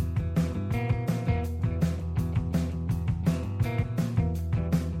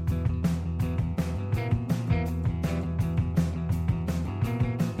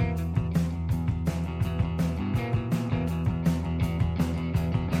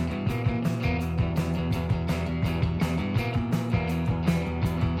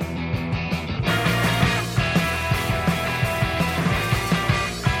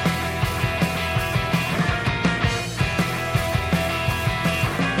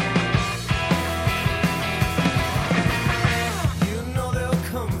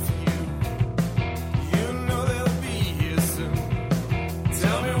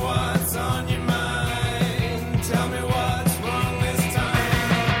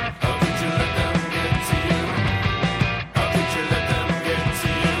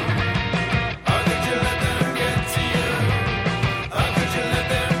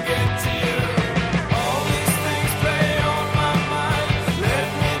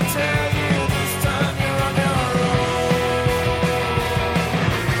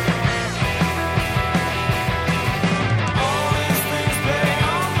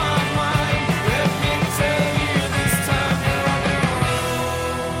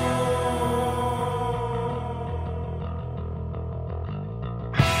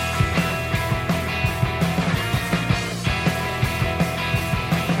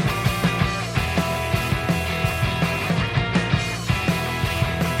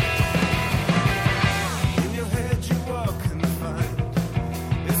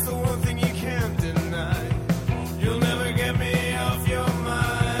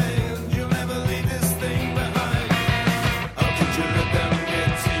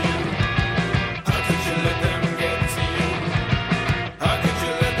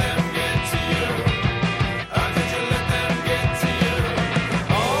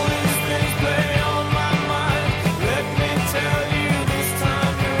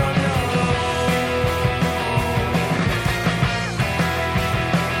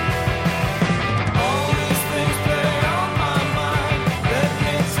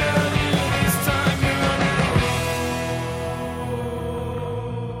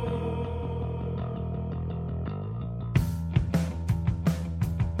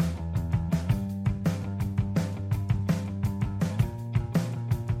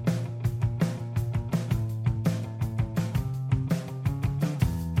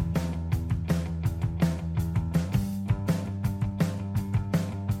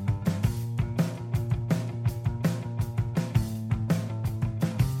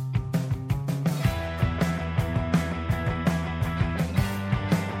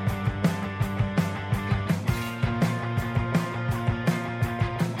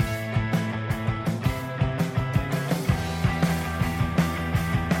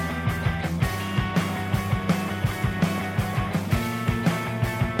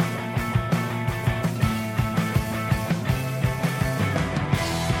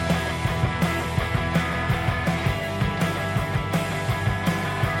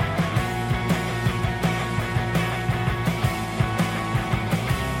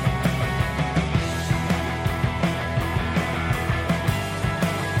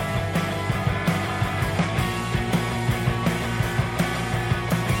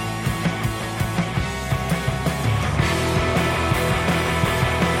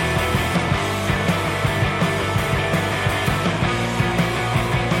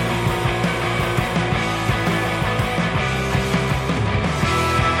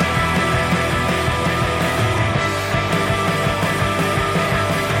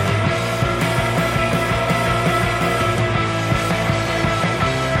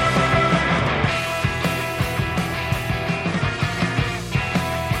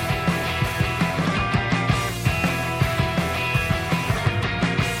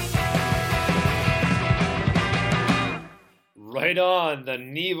 Right on, The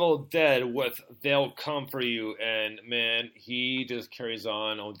Evil Dead with They'll Come For You. And man, he just carries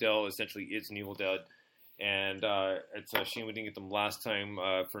on. Odell essentially is an Evil Dead. And it's a shame we didn't get them last time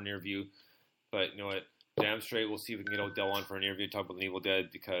for an interview. But you know what? Damn straight, we'll see if we can get Odell on for an interview to talk about The Evil Dead,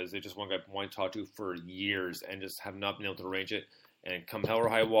 because they just one guy I want to talk to for years and just have not been able to arrange it. And come hell or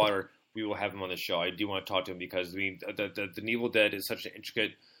high water, we will have him on the show. I do want to talk to him because the Evil Dead is such an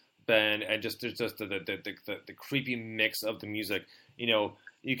intricate band, and just there's just the creepy mix of the music. You know,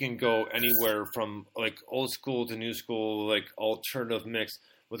 you can go anywhere from like old school to new school, like alternative mix,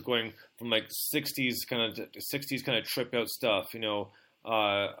 with going from like 60s kind of trip out stuff. You know,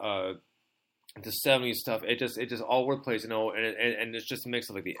 the 70s stuff. It just all over the place, you know, and it's just a mix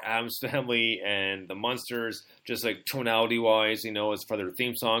of like the Addams Family and the Munsters, just like tonality wise, you know, as for their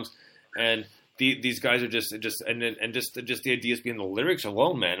theme songs, and these guys are just the ideas behind the lyrics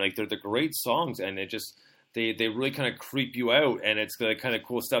alone, man. Like they're great songs, and it just they really kind of creep you out, and it's the kind of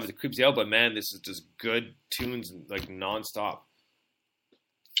cool stuff that creeps you out. But man, this is just good tunes, like nonstop.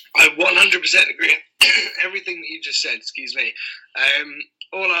 I 100% agree. Everything that you just said. Excuse me.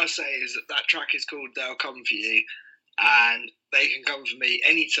 All I'll say is that track is called "They'll Come For You," and they can come for me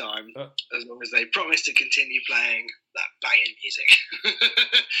anytime, as long as they promise to continue playing that banging music.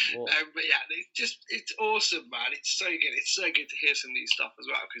 But yeah, it's awesome, man. It's so good. It's so good to hear some new stuff as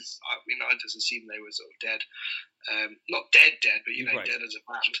well, because I just assumed they were sort of dead. Not dead, but you know, right. Dead as a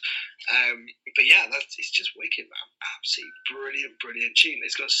band. But yeah, it's just wicked, man. Absolutely brilliant tune.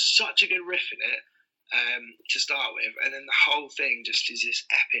 It's got such a good riff in it to start with, and then the whole thing just is this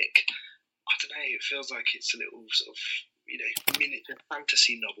epic. I don't know. It feels like it's a little sort of, you know, miniature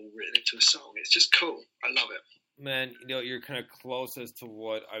fantasy novel written into a song. It's just cool. I love it. Man, you know, you're kind of closest to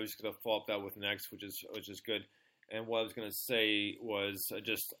what I was going to follow up that with next, which is good. And what I was going to say was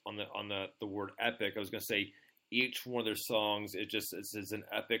just on the word epic. I was going to say each one of their songs is an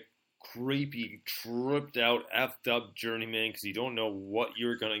epic, creepy, tripped out, effed up journeyman, because you don't know what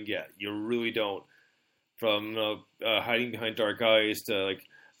you're going to get. You really don't. From Hiding Behind Dark Eyes to like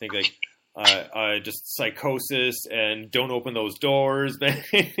I think like just Psychosis and Don't Open Those Doors, man.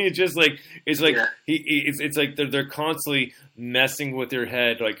 It's like they're constantly messing with your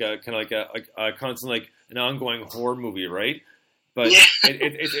head, like kind of like a constant like an ongoing horror movie, right? But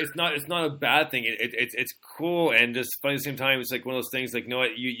it's not a bad thing. It's cool and just funny at the same time. It's like one of those things like, you know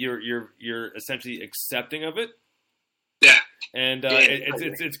what, you're essentially accepting of it. Yeah. And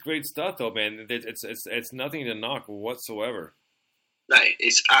it's great stuff though, man. It's nothing to knock whatsoever. No,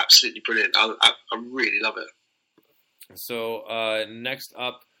 it's absolutely brilliant. I really love it. So next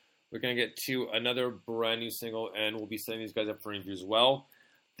up, we're going to get to another brand new single, and we'll be setting these guys up for interviews as well.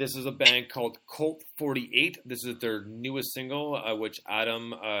 This is a band called Colt 48. This is their newest single, which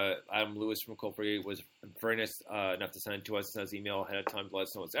Adam Lewis from Colt 48 was very nice enough to send it to us and send us an email ahead of time to let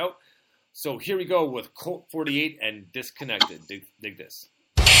us know it's out. So here we go with Colt 48 and Disconnected. Dig this.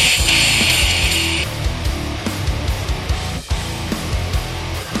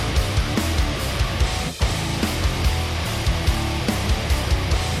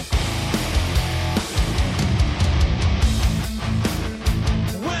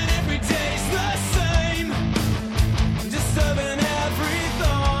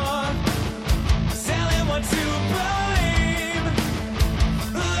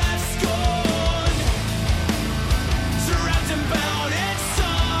 Surrounded by its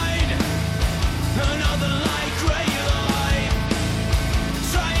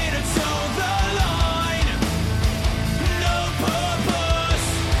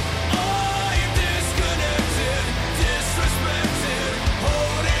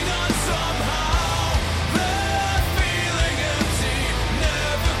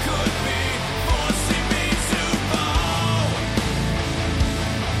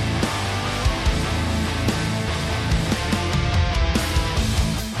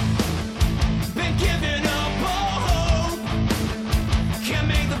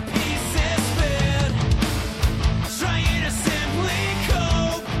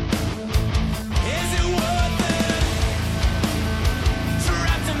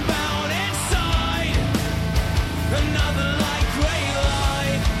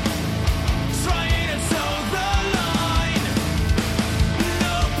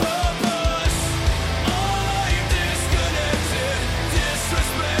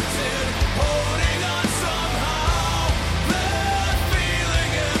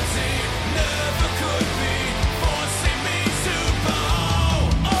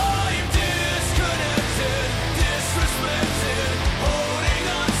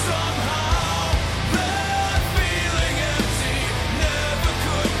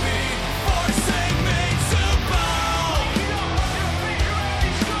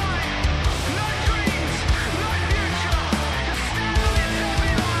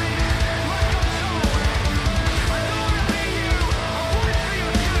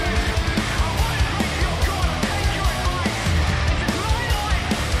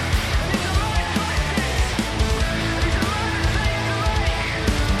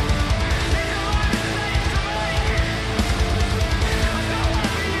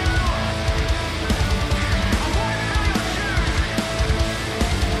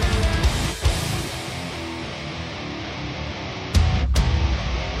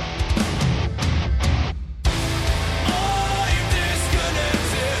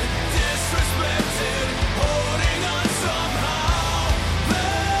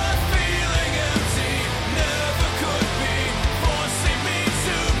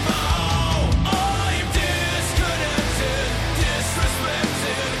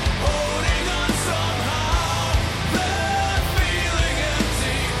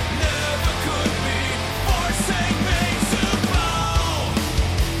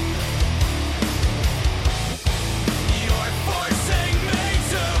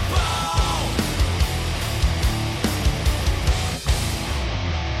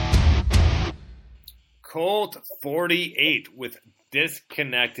Colt 48 with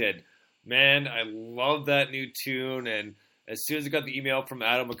Disconnected. Man, I love that new tune, and as soon as I got the email from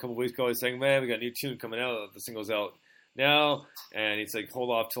Adam a couple weeks ago, he's saying, man, we got a new tune coming out, the single's out now, and he's like,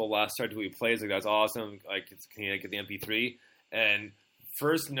 hold off till last start till he plays. Like, that's awesome. Like, can you get the MP3? And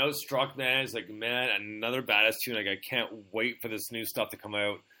first note struck, man. It's like, man, another badass tune. Like, I can't wait for this new stuff to come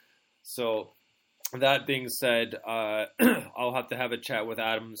out. So, that being said, I'll have to have a chat with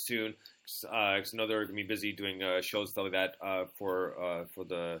Adam soon. Because I know they're going to be busy doing shows and stuff like that for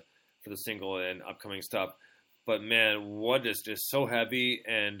the single and upcoming stuff. But man, what is just so heavy,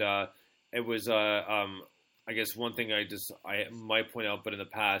 and it was I guess one thing I might point out, but in the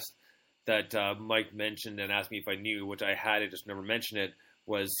past that Mike mentioned and asked me if I knew, which I had, I just never mentioned it,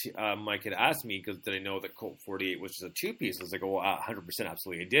 was Mike had asked me, because did I know that Colt 48 was just a two-piece? I was like, oh, 100%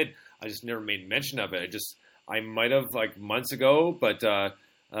 absolutely I did. I just never made mention of it. I might have like months ago, but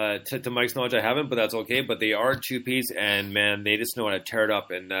to Mike's knowledge, I haven't, but that's okay. But they are two-piece, and man, they just know how to tear it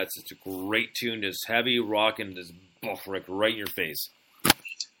up, and that's such a great tune, just heavy rock and just right in your face.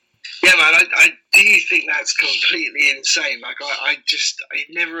 Yeah, man, I do think that's completely insane. Like, I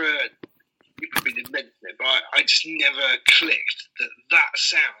never, you probably did mention it, but I just never clicked that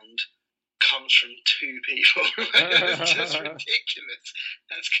sound comes from two people. It's just ridiculous.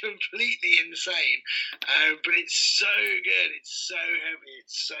 That's completely insane. But it's so good. It's so heavy.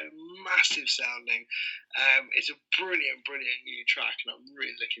 It's so massive sounding. It's a brilliant new track, and I'm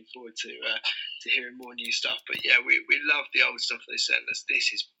really looking forward to hearing more new stuff. But yeah, we love the old stuff they sent us. This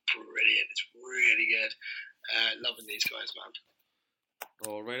is brilliant. It's really good. Loving these guys, man.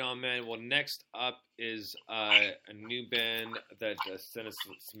 Oh, right on, man. Well, next up is a new band that sent us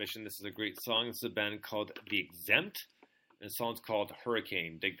a submission. This is a great song. This is a band called The Exempt, and the song's called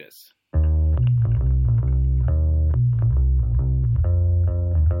Hurricane. Dig this.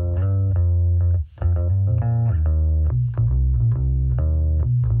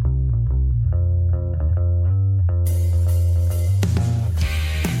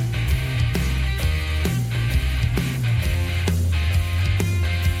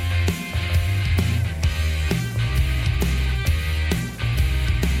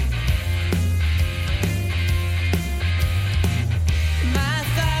 My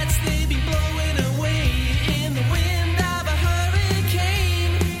thoughts, they be blowing away in the wind of a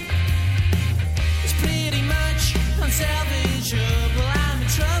hurricane. It's pretty much unsalvageable. I'm in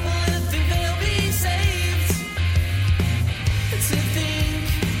trouble and think they'll be saved. To think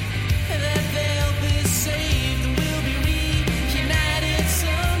that they'll be saved and we'll be reunited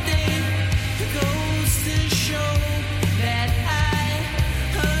someday. It goes to show that I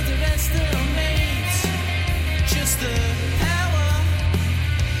underestimate just the power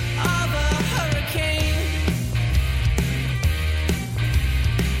of a hurricane.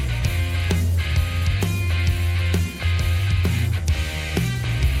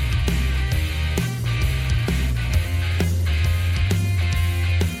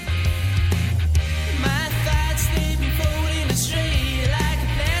 My thoughts, they be floating astray like a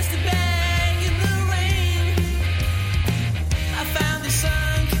plastic bag in the rain. I found this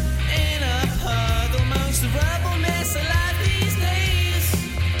sunk in a puddle amongst the rubble mess of life these days.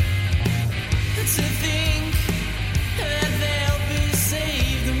 To think that they'll be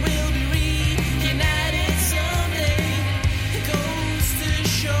saved and we'll be reunited someday. It goes to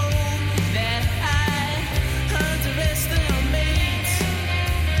show that I underestimate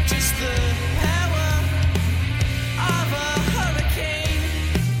just the power of a hurricane.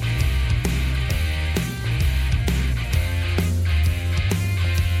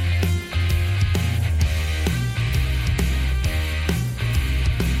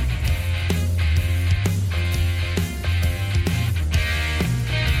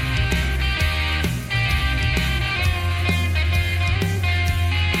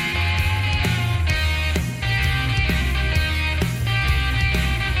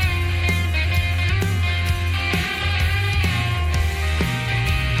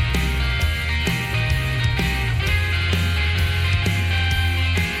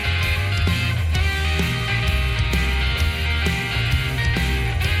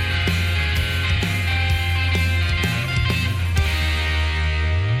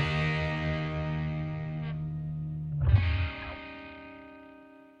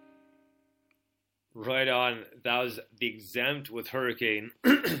 Right on. That was The Exempt with Hurricane.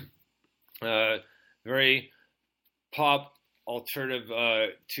 Very pop alternative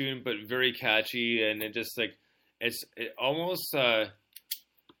tune, but very catchy, and it just like it almost kind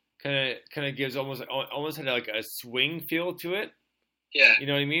of gives almost had like a swing feel to it. Yeah. You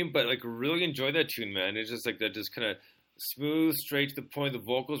know what I mean? But like really enjoy that tune, man. It's just like that, just kind of smooth, straight to the point. The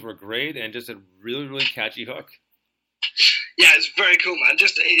vocals were great, and just a really, really catchy hook. Yeah, it's very cool, man.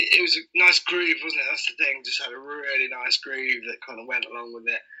 Just it was a nice groove, wasn't it? That's the thing. Just had a really nice groove that kind of went along with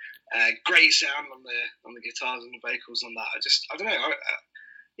it. Great sound on the guitars and the vocals on that. I don't know.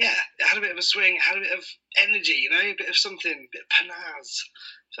 Yeah, it had a bit of a swing. It had a bit of energy, you know, a bit of something, a bit of panaz,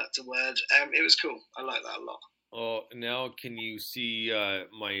 if that's a word. It was cool. I like that a lot. Oh, now can you see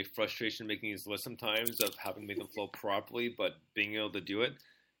my frustration making these lists sometimes of having to make them flow properly, but being able to do it?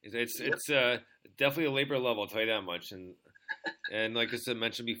 It's definitely a labor level, I'll tell you that much. And like I said,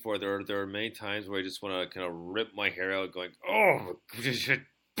 mentioned before, there are many times where I just want to kind of rip my hair out, going, "Oh,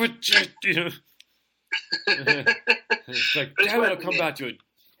 but you know." It's like, damn it, I'll come back to it.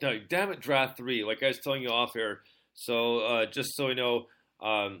 Damn it, draft 3. Like I was telling you off air. So just so you know,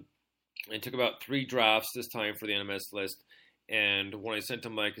 I took about 3 drafts this time for the NMS list. And when I sent to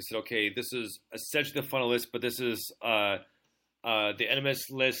Mike, I said, okay, this is essentially the final list, but this is the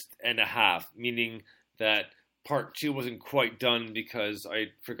NMS list and a half, meaning that part 2 wasn't quite done because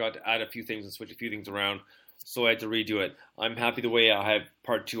I forgot to add a few things and switch a few things around. So I had to redo it. I'm happy the way I have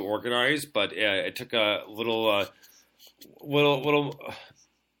part 2 organized, but it took a little, I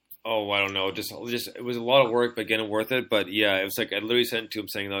don't know. Just it was a lot of work, but again, worth it. But yeah, it was like I literally sent it to him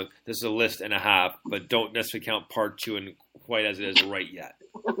saying, "No, this is a list and a half, but don't necessarily count part 2 and quite as it is right yet."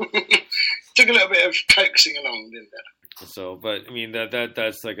 Took a little bit of coaxing along, didn't it? So, but I mean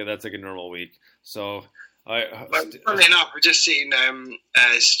that's like a normal week. So funnily enough, I've just seen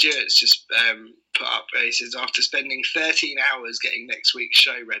Stuart's just put up. He says after spending 13 hours getting next week's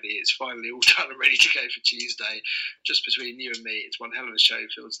show ready, it's finally all done and ready to go for Tuesday. Just between you and me, it's one hell of a show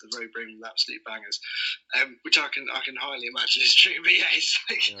filled to the very brim with absolute bangers, which I can highly imagine is true. But yeah, it's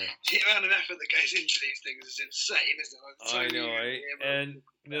like the amount of effort that goes into these things is insane, isn't it? I know, right? And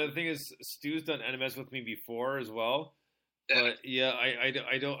the thing is, Stu's done NMS with me before as well. Yeah. But yeah, I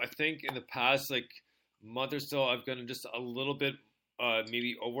think in the past month or so, I've gotten just a little bit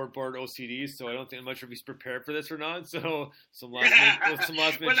maybe overboard OCD, so I don't think I'm not sure if he's prepared for this or not. So some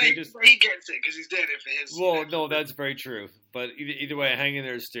last minute changes. He gets it because he's doing it for his. Well, no, that's very true. But either way, hang in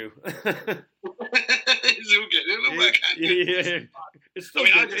there, Stu. It's all good. It'll work out. Yeah. It's still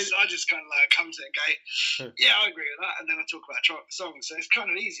I just kind of like come to it and go, yeah, I agree with that, and then I talk about songs, so it's kind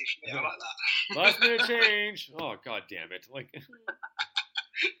of easy for me. I like that. Last minute change. Oh, god damn it! Like.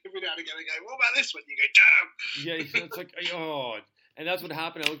 Every now and again, I go, what about this one? You go, damn. Yeah, it's like, oh. And that's what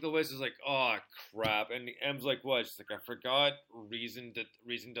happened. I looked at the list, it's like, oh, crap. And Em's like, what? She's like, I forgot reason to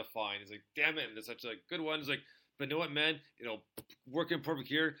find. It's like, damn it. And it's such a good one. It's like, but you know what, man? You know, working perfect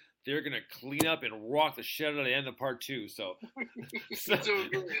here, they're going to clean up and rock the shit out of the end of part 2. So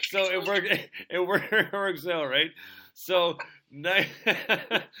it works out, right? So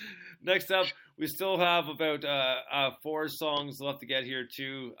next up, we still have about 4 songs left to get here,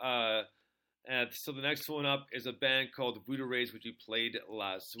 too. So the next one up is a band called Voodoo Rays, which we played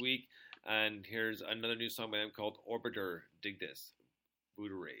last week. And here's another new song by them called Orbiter. Dig this.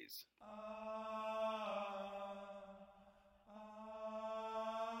 Voodoo Rays.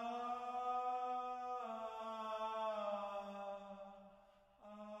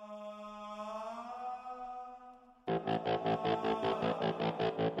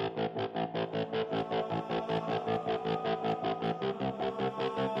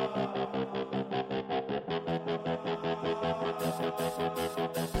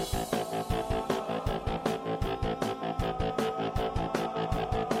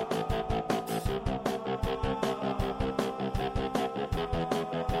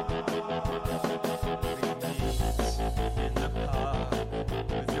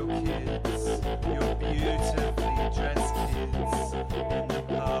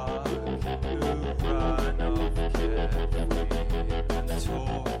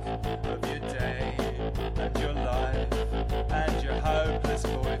 Talk of your day and your life and your hopeless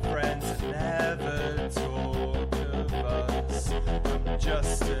voice.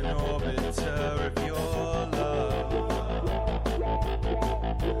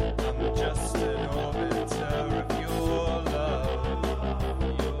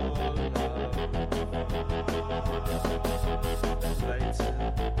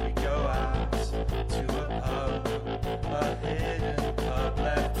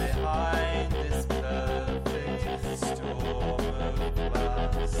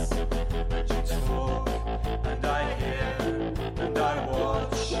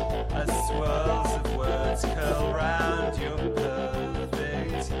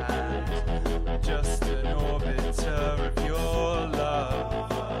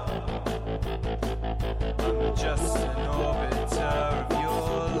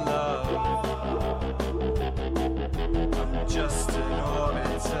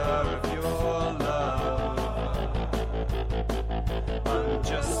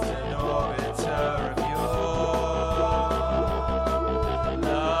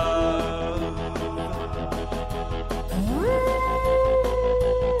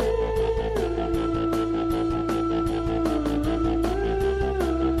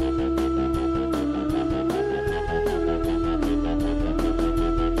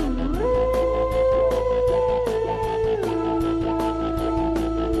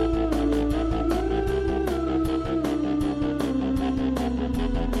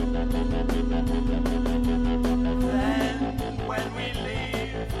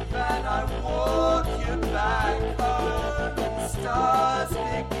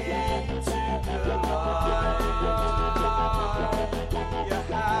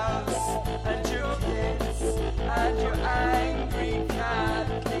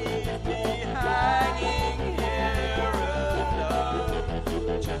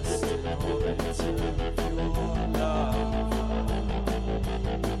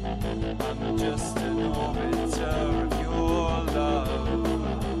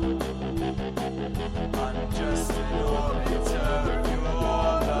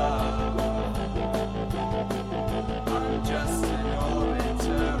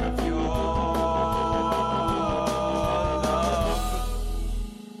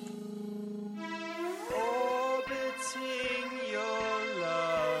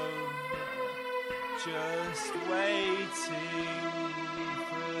 just waiting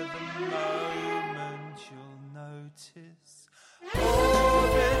for the moment you'll notice.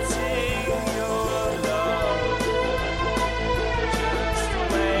 Orbiting your love, just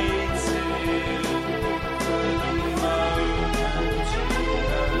waiting for the moment you'll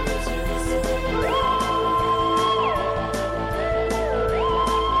notice.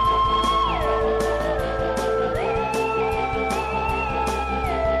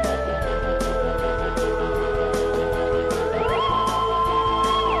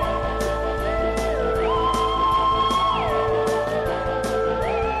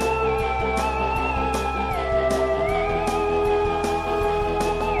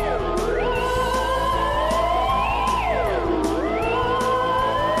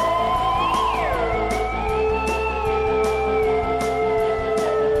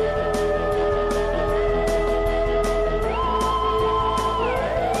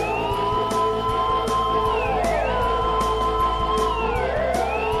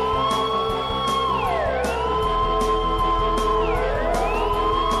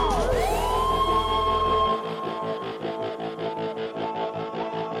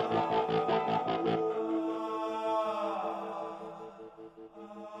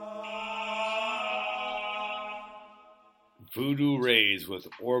 Voodoo Rays with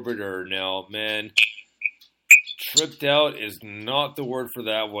Orbiter. Now, man, tripped out is not the word for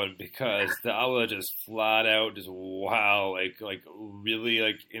that one, because that was just flat out just wow, like really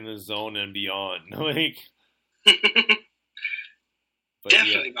like in the zone and beyond. Like,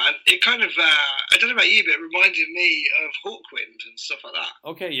 definitely, man. It kind of I don't know about you, but it reminded me of Hawkwind and stuff like that.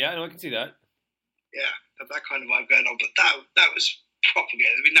 Okay, yeah, no, I can see that. Yeah, that kind of vibe going on. But that was proper good.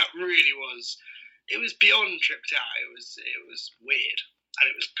 I mean, that really was. It was beyond tripped out. It was weird, and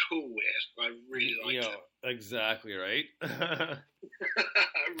it was cool weird. I really liked it. Exactly right. I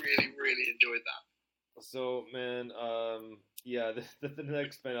really enjoyed that. So, man, yeah, the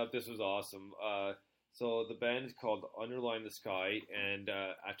next band up, this was awesome. So the band is called Underline the Sky, and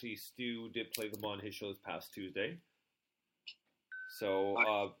actually Stu did play them on his show this past Tuesday. So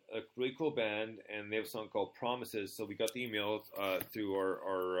a really cool band, and they have a song called Promises. So we got the email through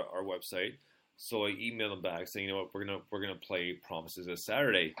our website. So I emailed them back saying, you know what, we're gonna play Promises this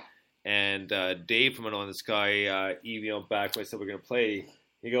Saturday. And Dave from Underline the Sky emailed back when I said we're gonna play.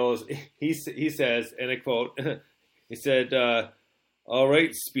 He goes, he says, and I quote, he said, "All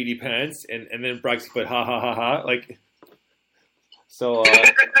right, Speedy Pants," and then Brax put ha ha ha ha, like. So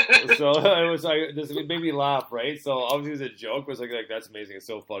I was like, this made me laugh, right? So obviously it was a joke. It was like that's amazing, it's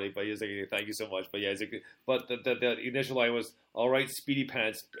so funny. But he was like, thank you so much. But yeah, it's like, but the initial line was, "All right, Speedy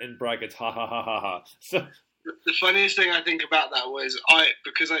Pants," in brackets, ha ha ha ha ha. So the funniest thing I think about that was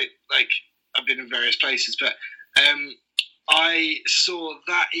because I've been in various places, but I saw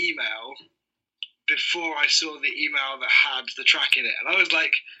that email before I saw the email that had the track in it, and I was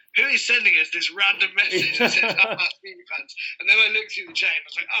like, who is sending us this random message that says Speedy Pants? And then I looked through the chain, I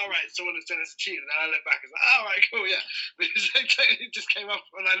was like, all right, someone has sent us a tune. And then I looked back and was like, all right, cool, yeah. Because it just came up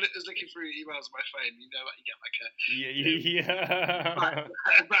when I was looking through emails on my phone. You know, like you get like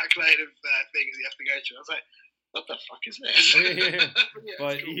a backlane of things you have to go through. I was like, what the fuck is this?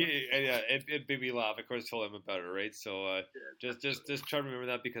 But cool. It made me laugh. Of course, told him about it, right? So just try to remember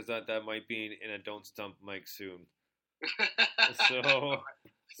that, because that might be in a Don't Stump Mike soon.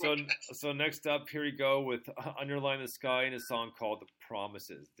 So next up, here we go with Underline the Sky and a song called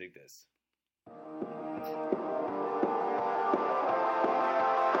Promises. Dig this.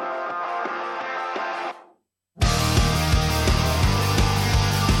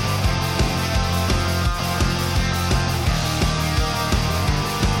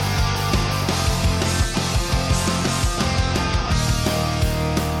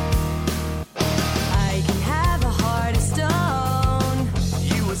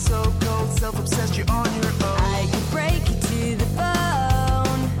 Self-obsessed, you're on your own. I can break you to the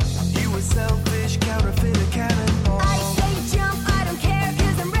bone. You were selfish, counterfeit, a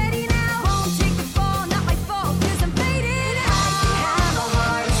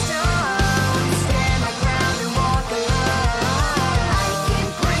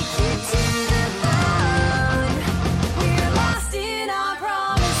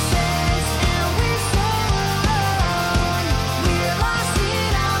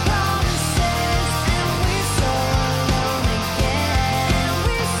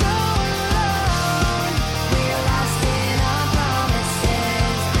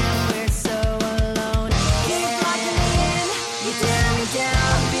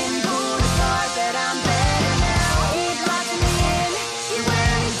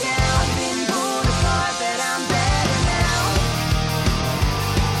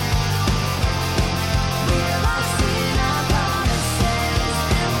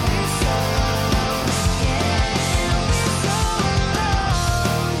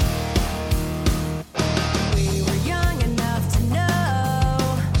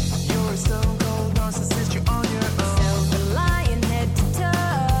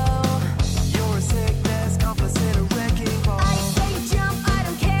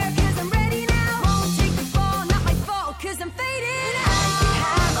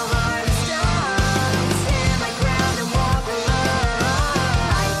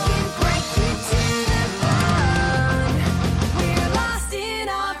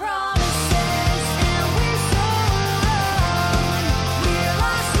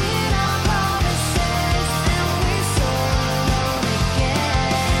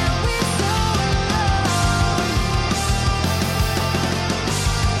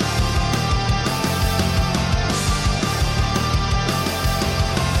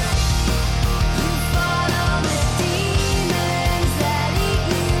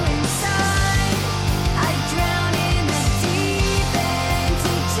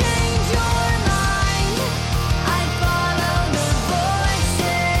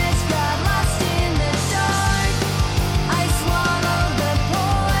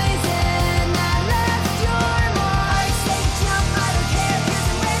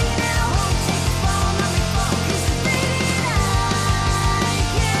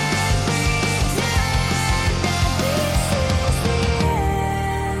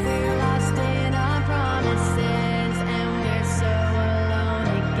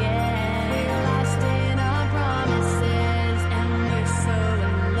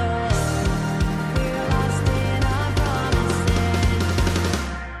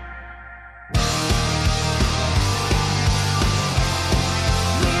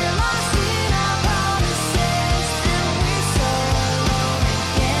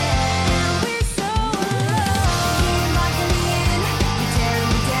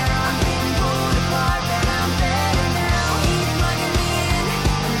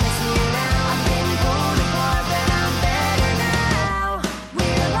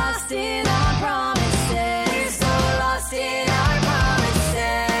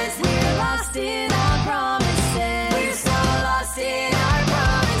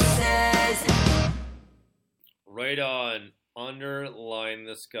Right on. Underline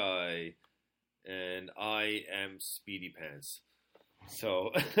the Sky. And I am Speedy Pants.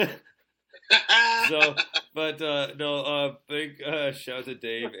 So, big shout out to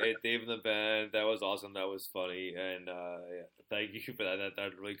Dave. Dave and the band. That was awesome. That was funny. And thank you for that.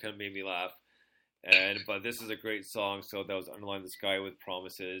 That really kind of made me laugh. But this is a great song. So that was Underline the Sky with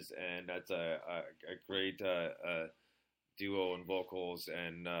Promises. And that's a great duo and vocals.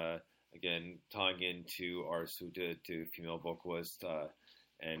 And again, tying into our suited to female vocalist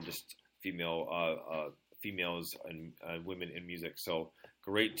and just females and women in music. So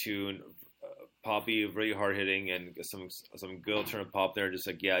great tune, poppy, very hard hitting, and some good alternative pop there. Just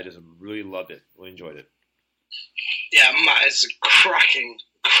just really loved it. Really enjoyed it. Yeah, Matt, it's a cracking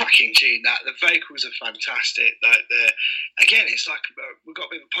tune. That the vocals are fantastic. Again, it's like we've got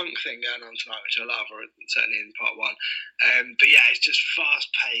a bit of a punk thing going on tonight, which I love, or certainly in part one. But yeah, it's just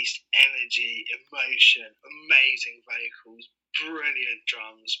fast paced, energy, emotion, amazing vocals. Brilliant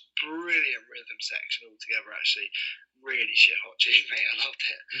drums, brilliant rhythm section altogether, actually. Really shit hot tune, mate. I loved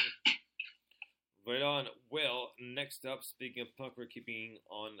it. Right on. Well, next up, speaking of punk, we're keeping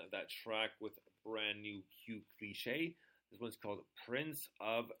on that track with brand new Hugh Cliche. This one's called Prince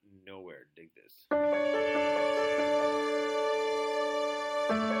of Nowhere. Dig this.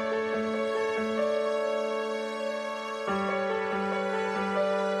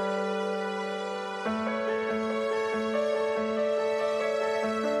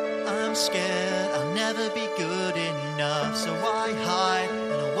 I'm scared I'll never be good enough, so I hide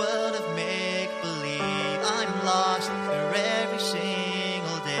in a world of make-believe. I'm lost through every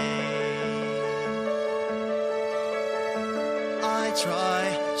single day. I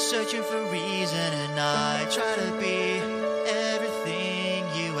try searching for reason, and I try to be everything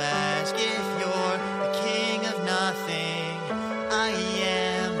you ask. If you're the king of nothing, I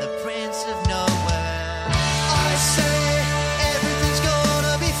am the prince of nowhere. I say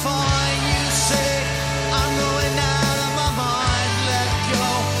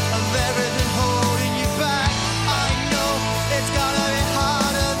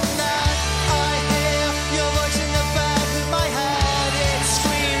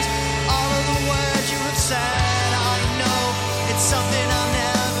I know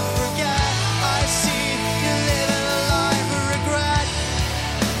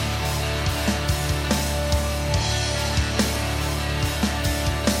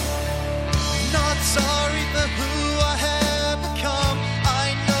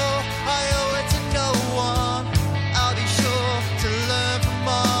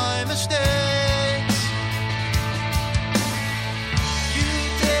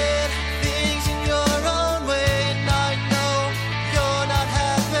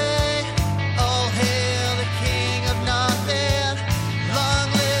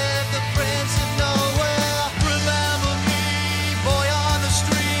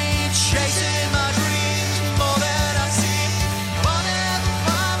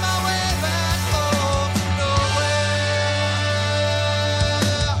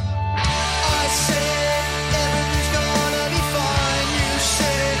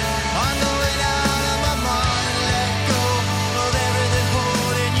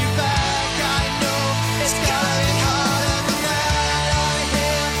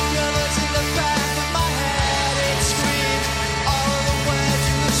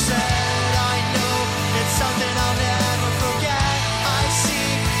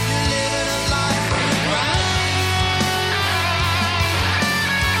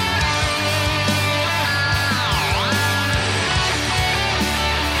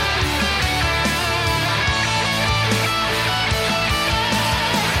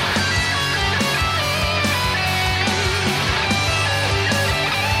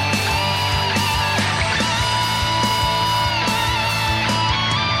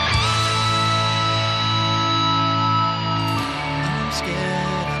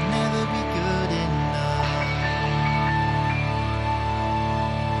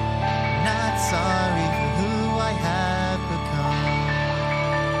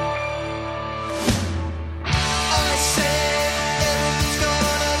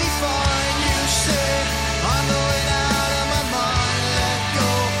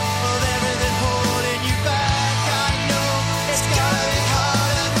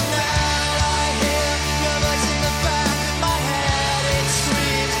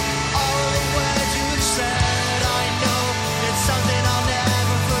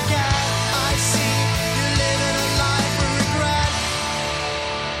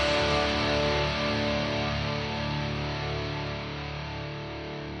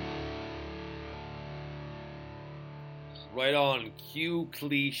right on. Q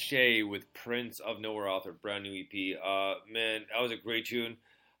Cliche with Prince of Nowhere Author, brand new EP. Man, that was a great tune.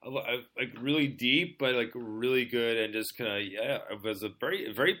 Like really deep, but like really good, and just kind of it was a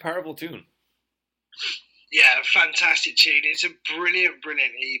very powerful tune. Yeah, fantastic tune. It's a brilliant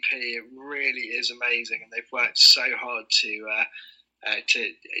EP. It really is amazing, and they've worked so hard to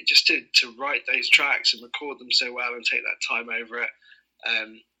write those tracks and record them so well and take that time over it.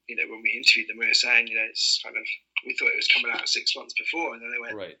 When we interviewed them, we were saying, it's kind of, we thought it was coming out 6 months before, and then they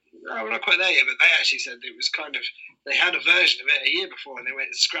went, right. No, we're not quite there yet. But they actually said it was kind of, they had a version of it a year before, and they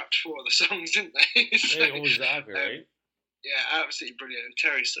went and scrapped 4 of the songs, didn't they? So, exactly, right? Yeah, absolutely brilliant. And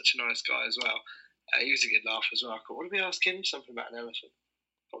Terry's such a nice guy as well. He was a good laugh as well. What did we ask him? Something about an elephant.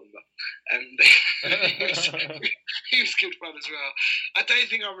 And he was good fun as well. I don't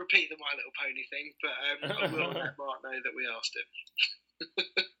think I'll repeat the My Little Pony thing, but I will let Mark know that we asked him.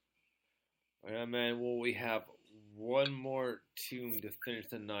 Yeah, man. Well, we have one more tune to finish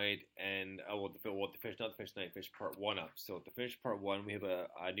the night, and to finish part 1 up. So to finish part 1, we have a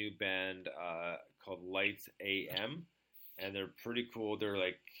new band called Lights AM, and they're pretty cool. They're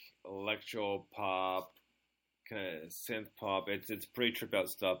like electro pop, kind of synth pop. It's pretty tripped out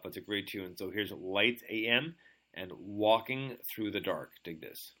stuff, but it's a great tune. So here's Lights AM and Walking Through the Dark. Dig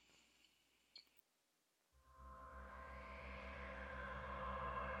this.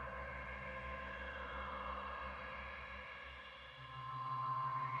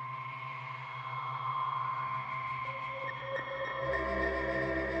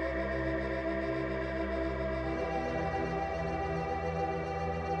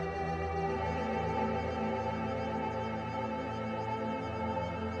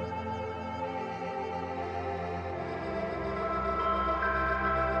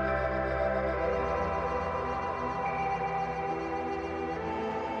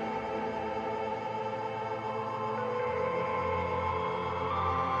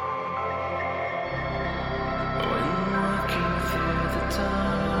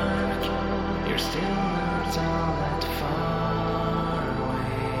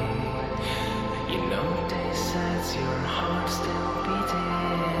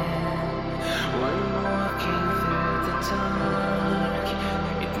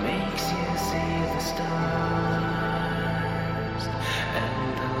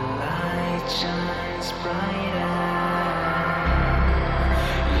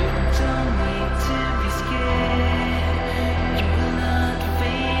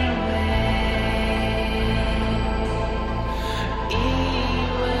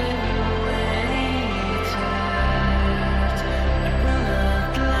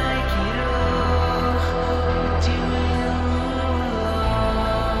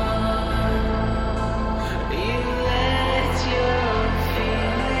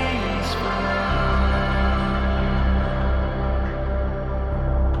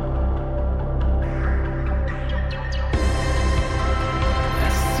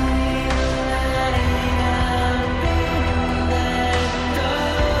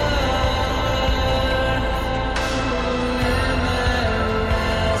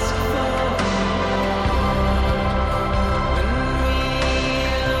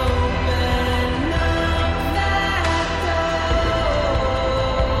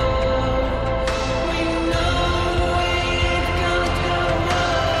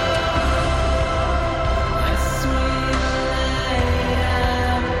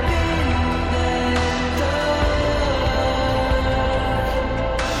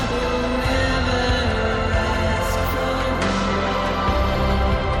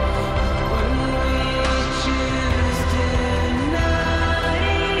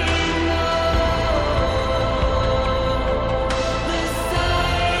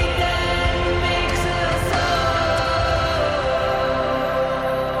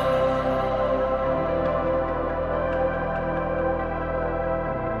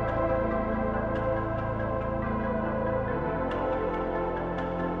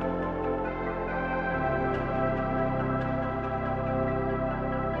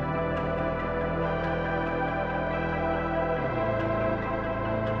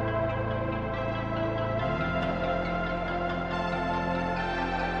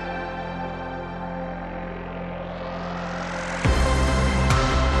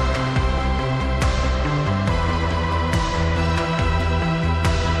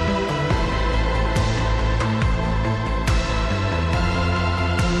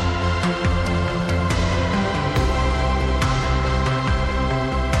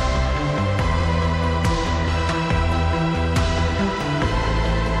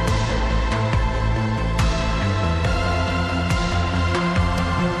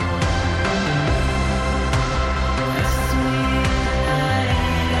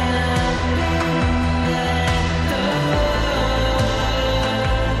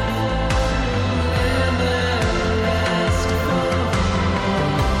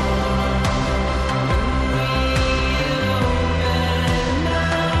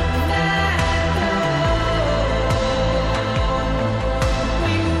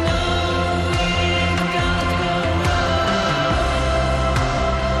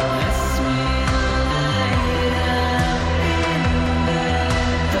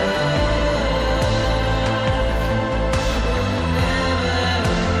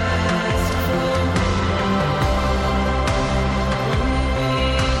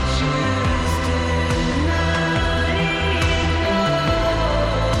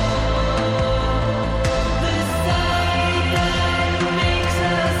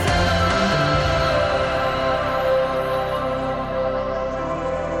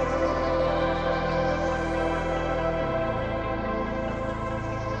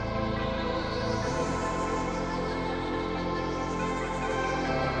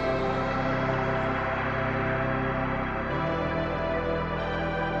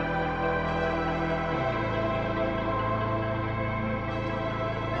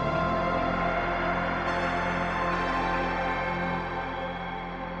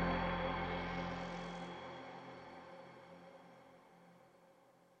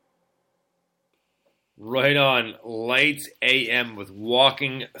 Right on. Lights AM with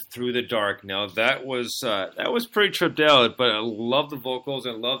Walking Through the Dark. Now that was pretty tripped out, but I love the vocals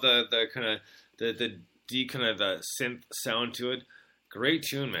and love the kind of the synth sound to it. Great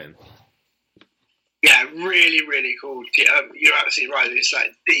tune, man. Yeah, really, really cool. You're absolutely right. It's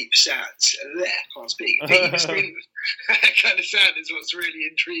like deep sounds. Can't speak. Deep kind of sound is what's really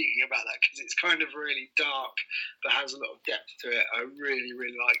intriguing about that, because it's kind of really dark but has a lot of depth to it. I really,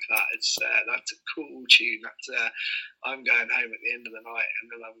 really like that. It's that's a cool tune. I'm going home at the end of the night, and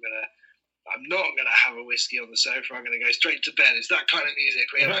then I'm not gonna have a whiskey on the sofa. I'm gonna go straight to bed. It's that kind of music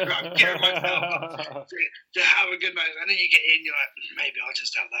where you're like, I'm gearing myself up to have a good night. And then you get in, you're like, maybe I'll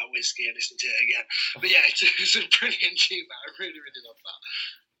just have that whiskey and listen to it again. But yeah, it's a brilliant tune, man. I really, really love that.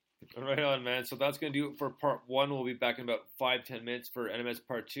 Right on, man. So that's going to do it for part 1. We'll be back in about 5-10 minutes for NMS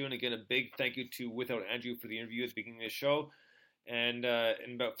part 2. And again, a big thank you to Without Andrew for the interview at the beginning of the show. And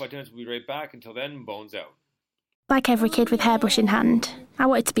in about 5-10 minutes, we'll be right back. Until then, bones out. Like every kid with hairbrush in hand, I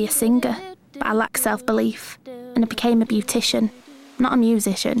wanted to be a singer, but I lacked self-belief, and I became a beautician, not a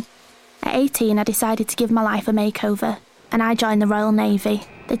musician. At 18, I decided to give my life a makeover, and I joined the Royal Navy.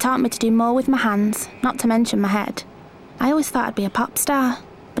 They taught me to do more with my hands, not to mention my head. I always thought I'd be a pop star,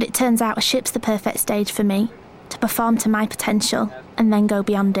 but it turns out a ship's the perfect stage for me, to perform to my potential, and then go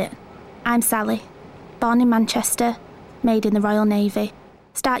beyond it. I'm Sally, born in Manchester, made in the Royal Navy.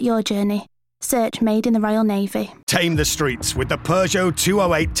 Start your journey. Search Made in the Royal Navy. Tame the streets with the Peugeot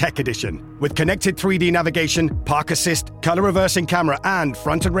 208 Tech Edition. With connected 3D navigation, park assist, colour reversing camera and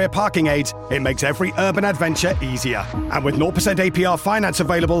front and rear parking aids, it makes every urban adventure easier. And with 0% APR finance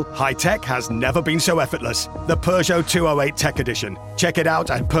available, high tech has never been so effortless. The Peugeot 208 Tech Edition. Check it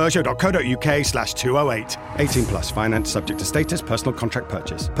out at peugeot.co.uk/208. 18 plus, finance subject to status, personal contract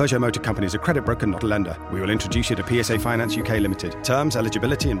purchase. Peugeot Motor Company is a credit broker, not a lender. We will introduce you to PSA Finance UK Limited. Terms,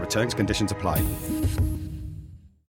 eligibility and returns conditions apply.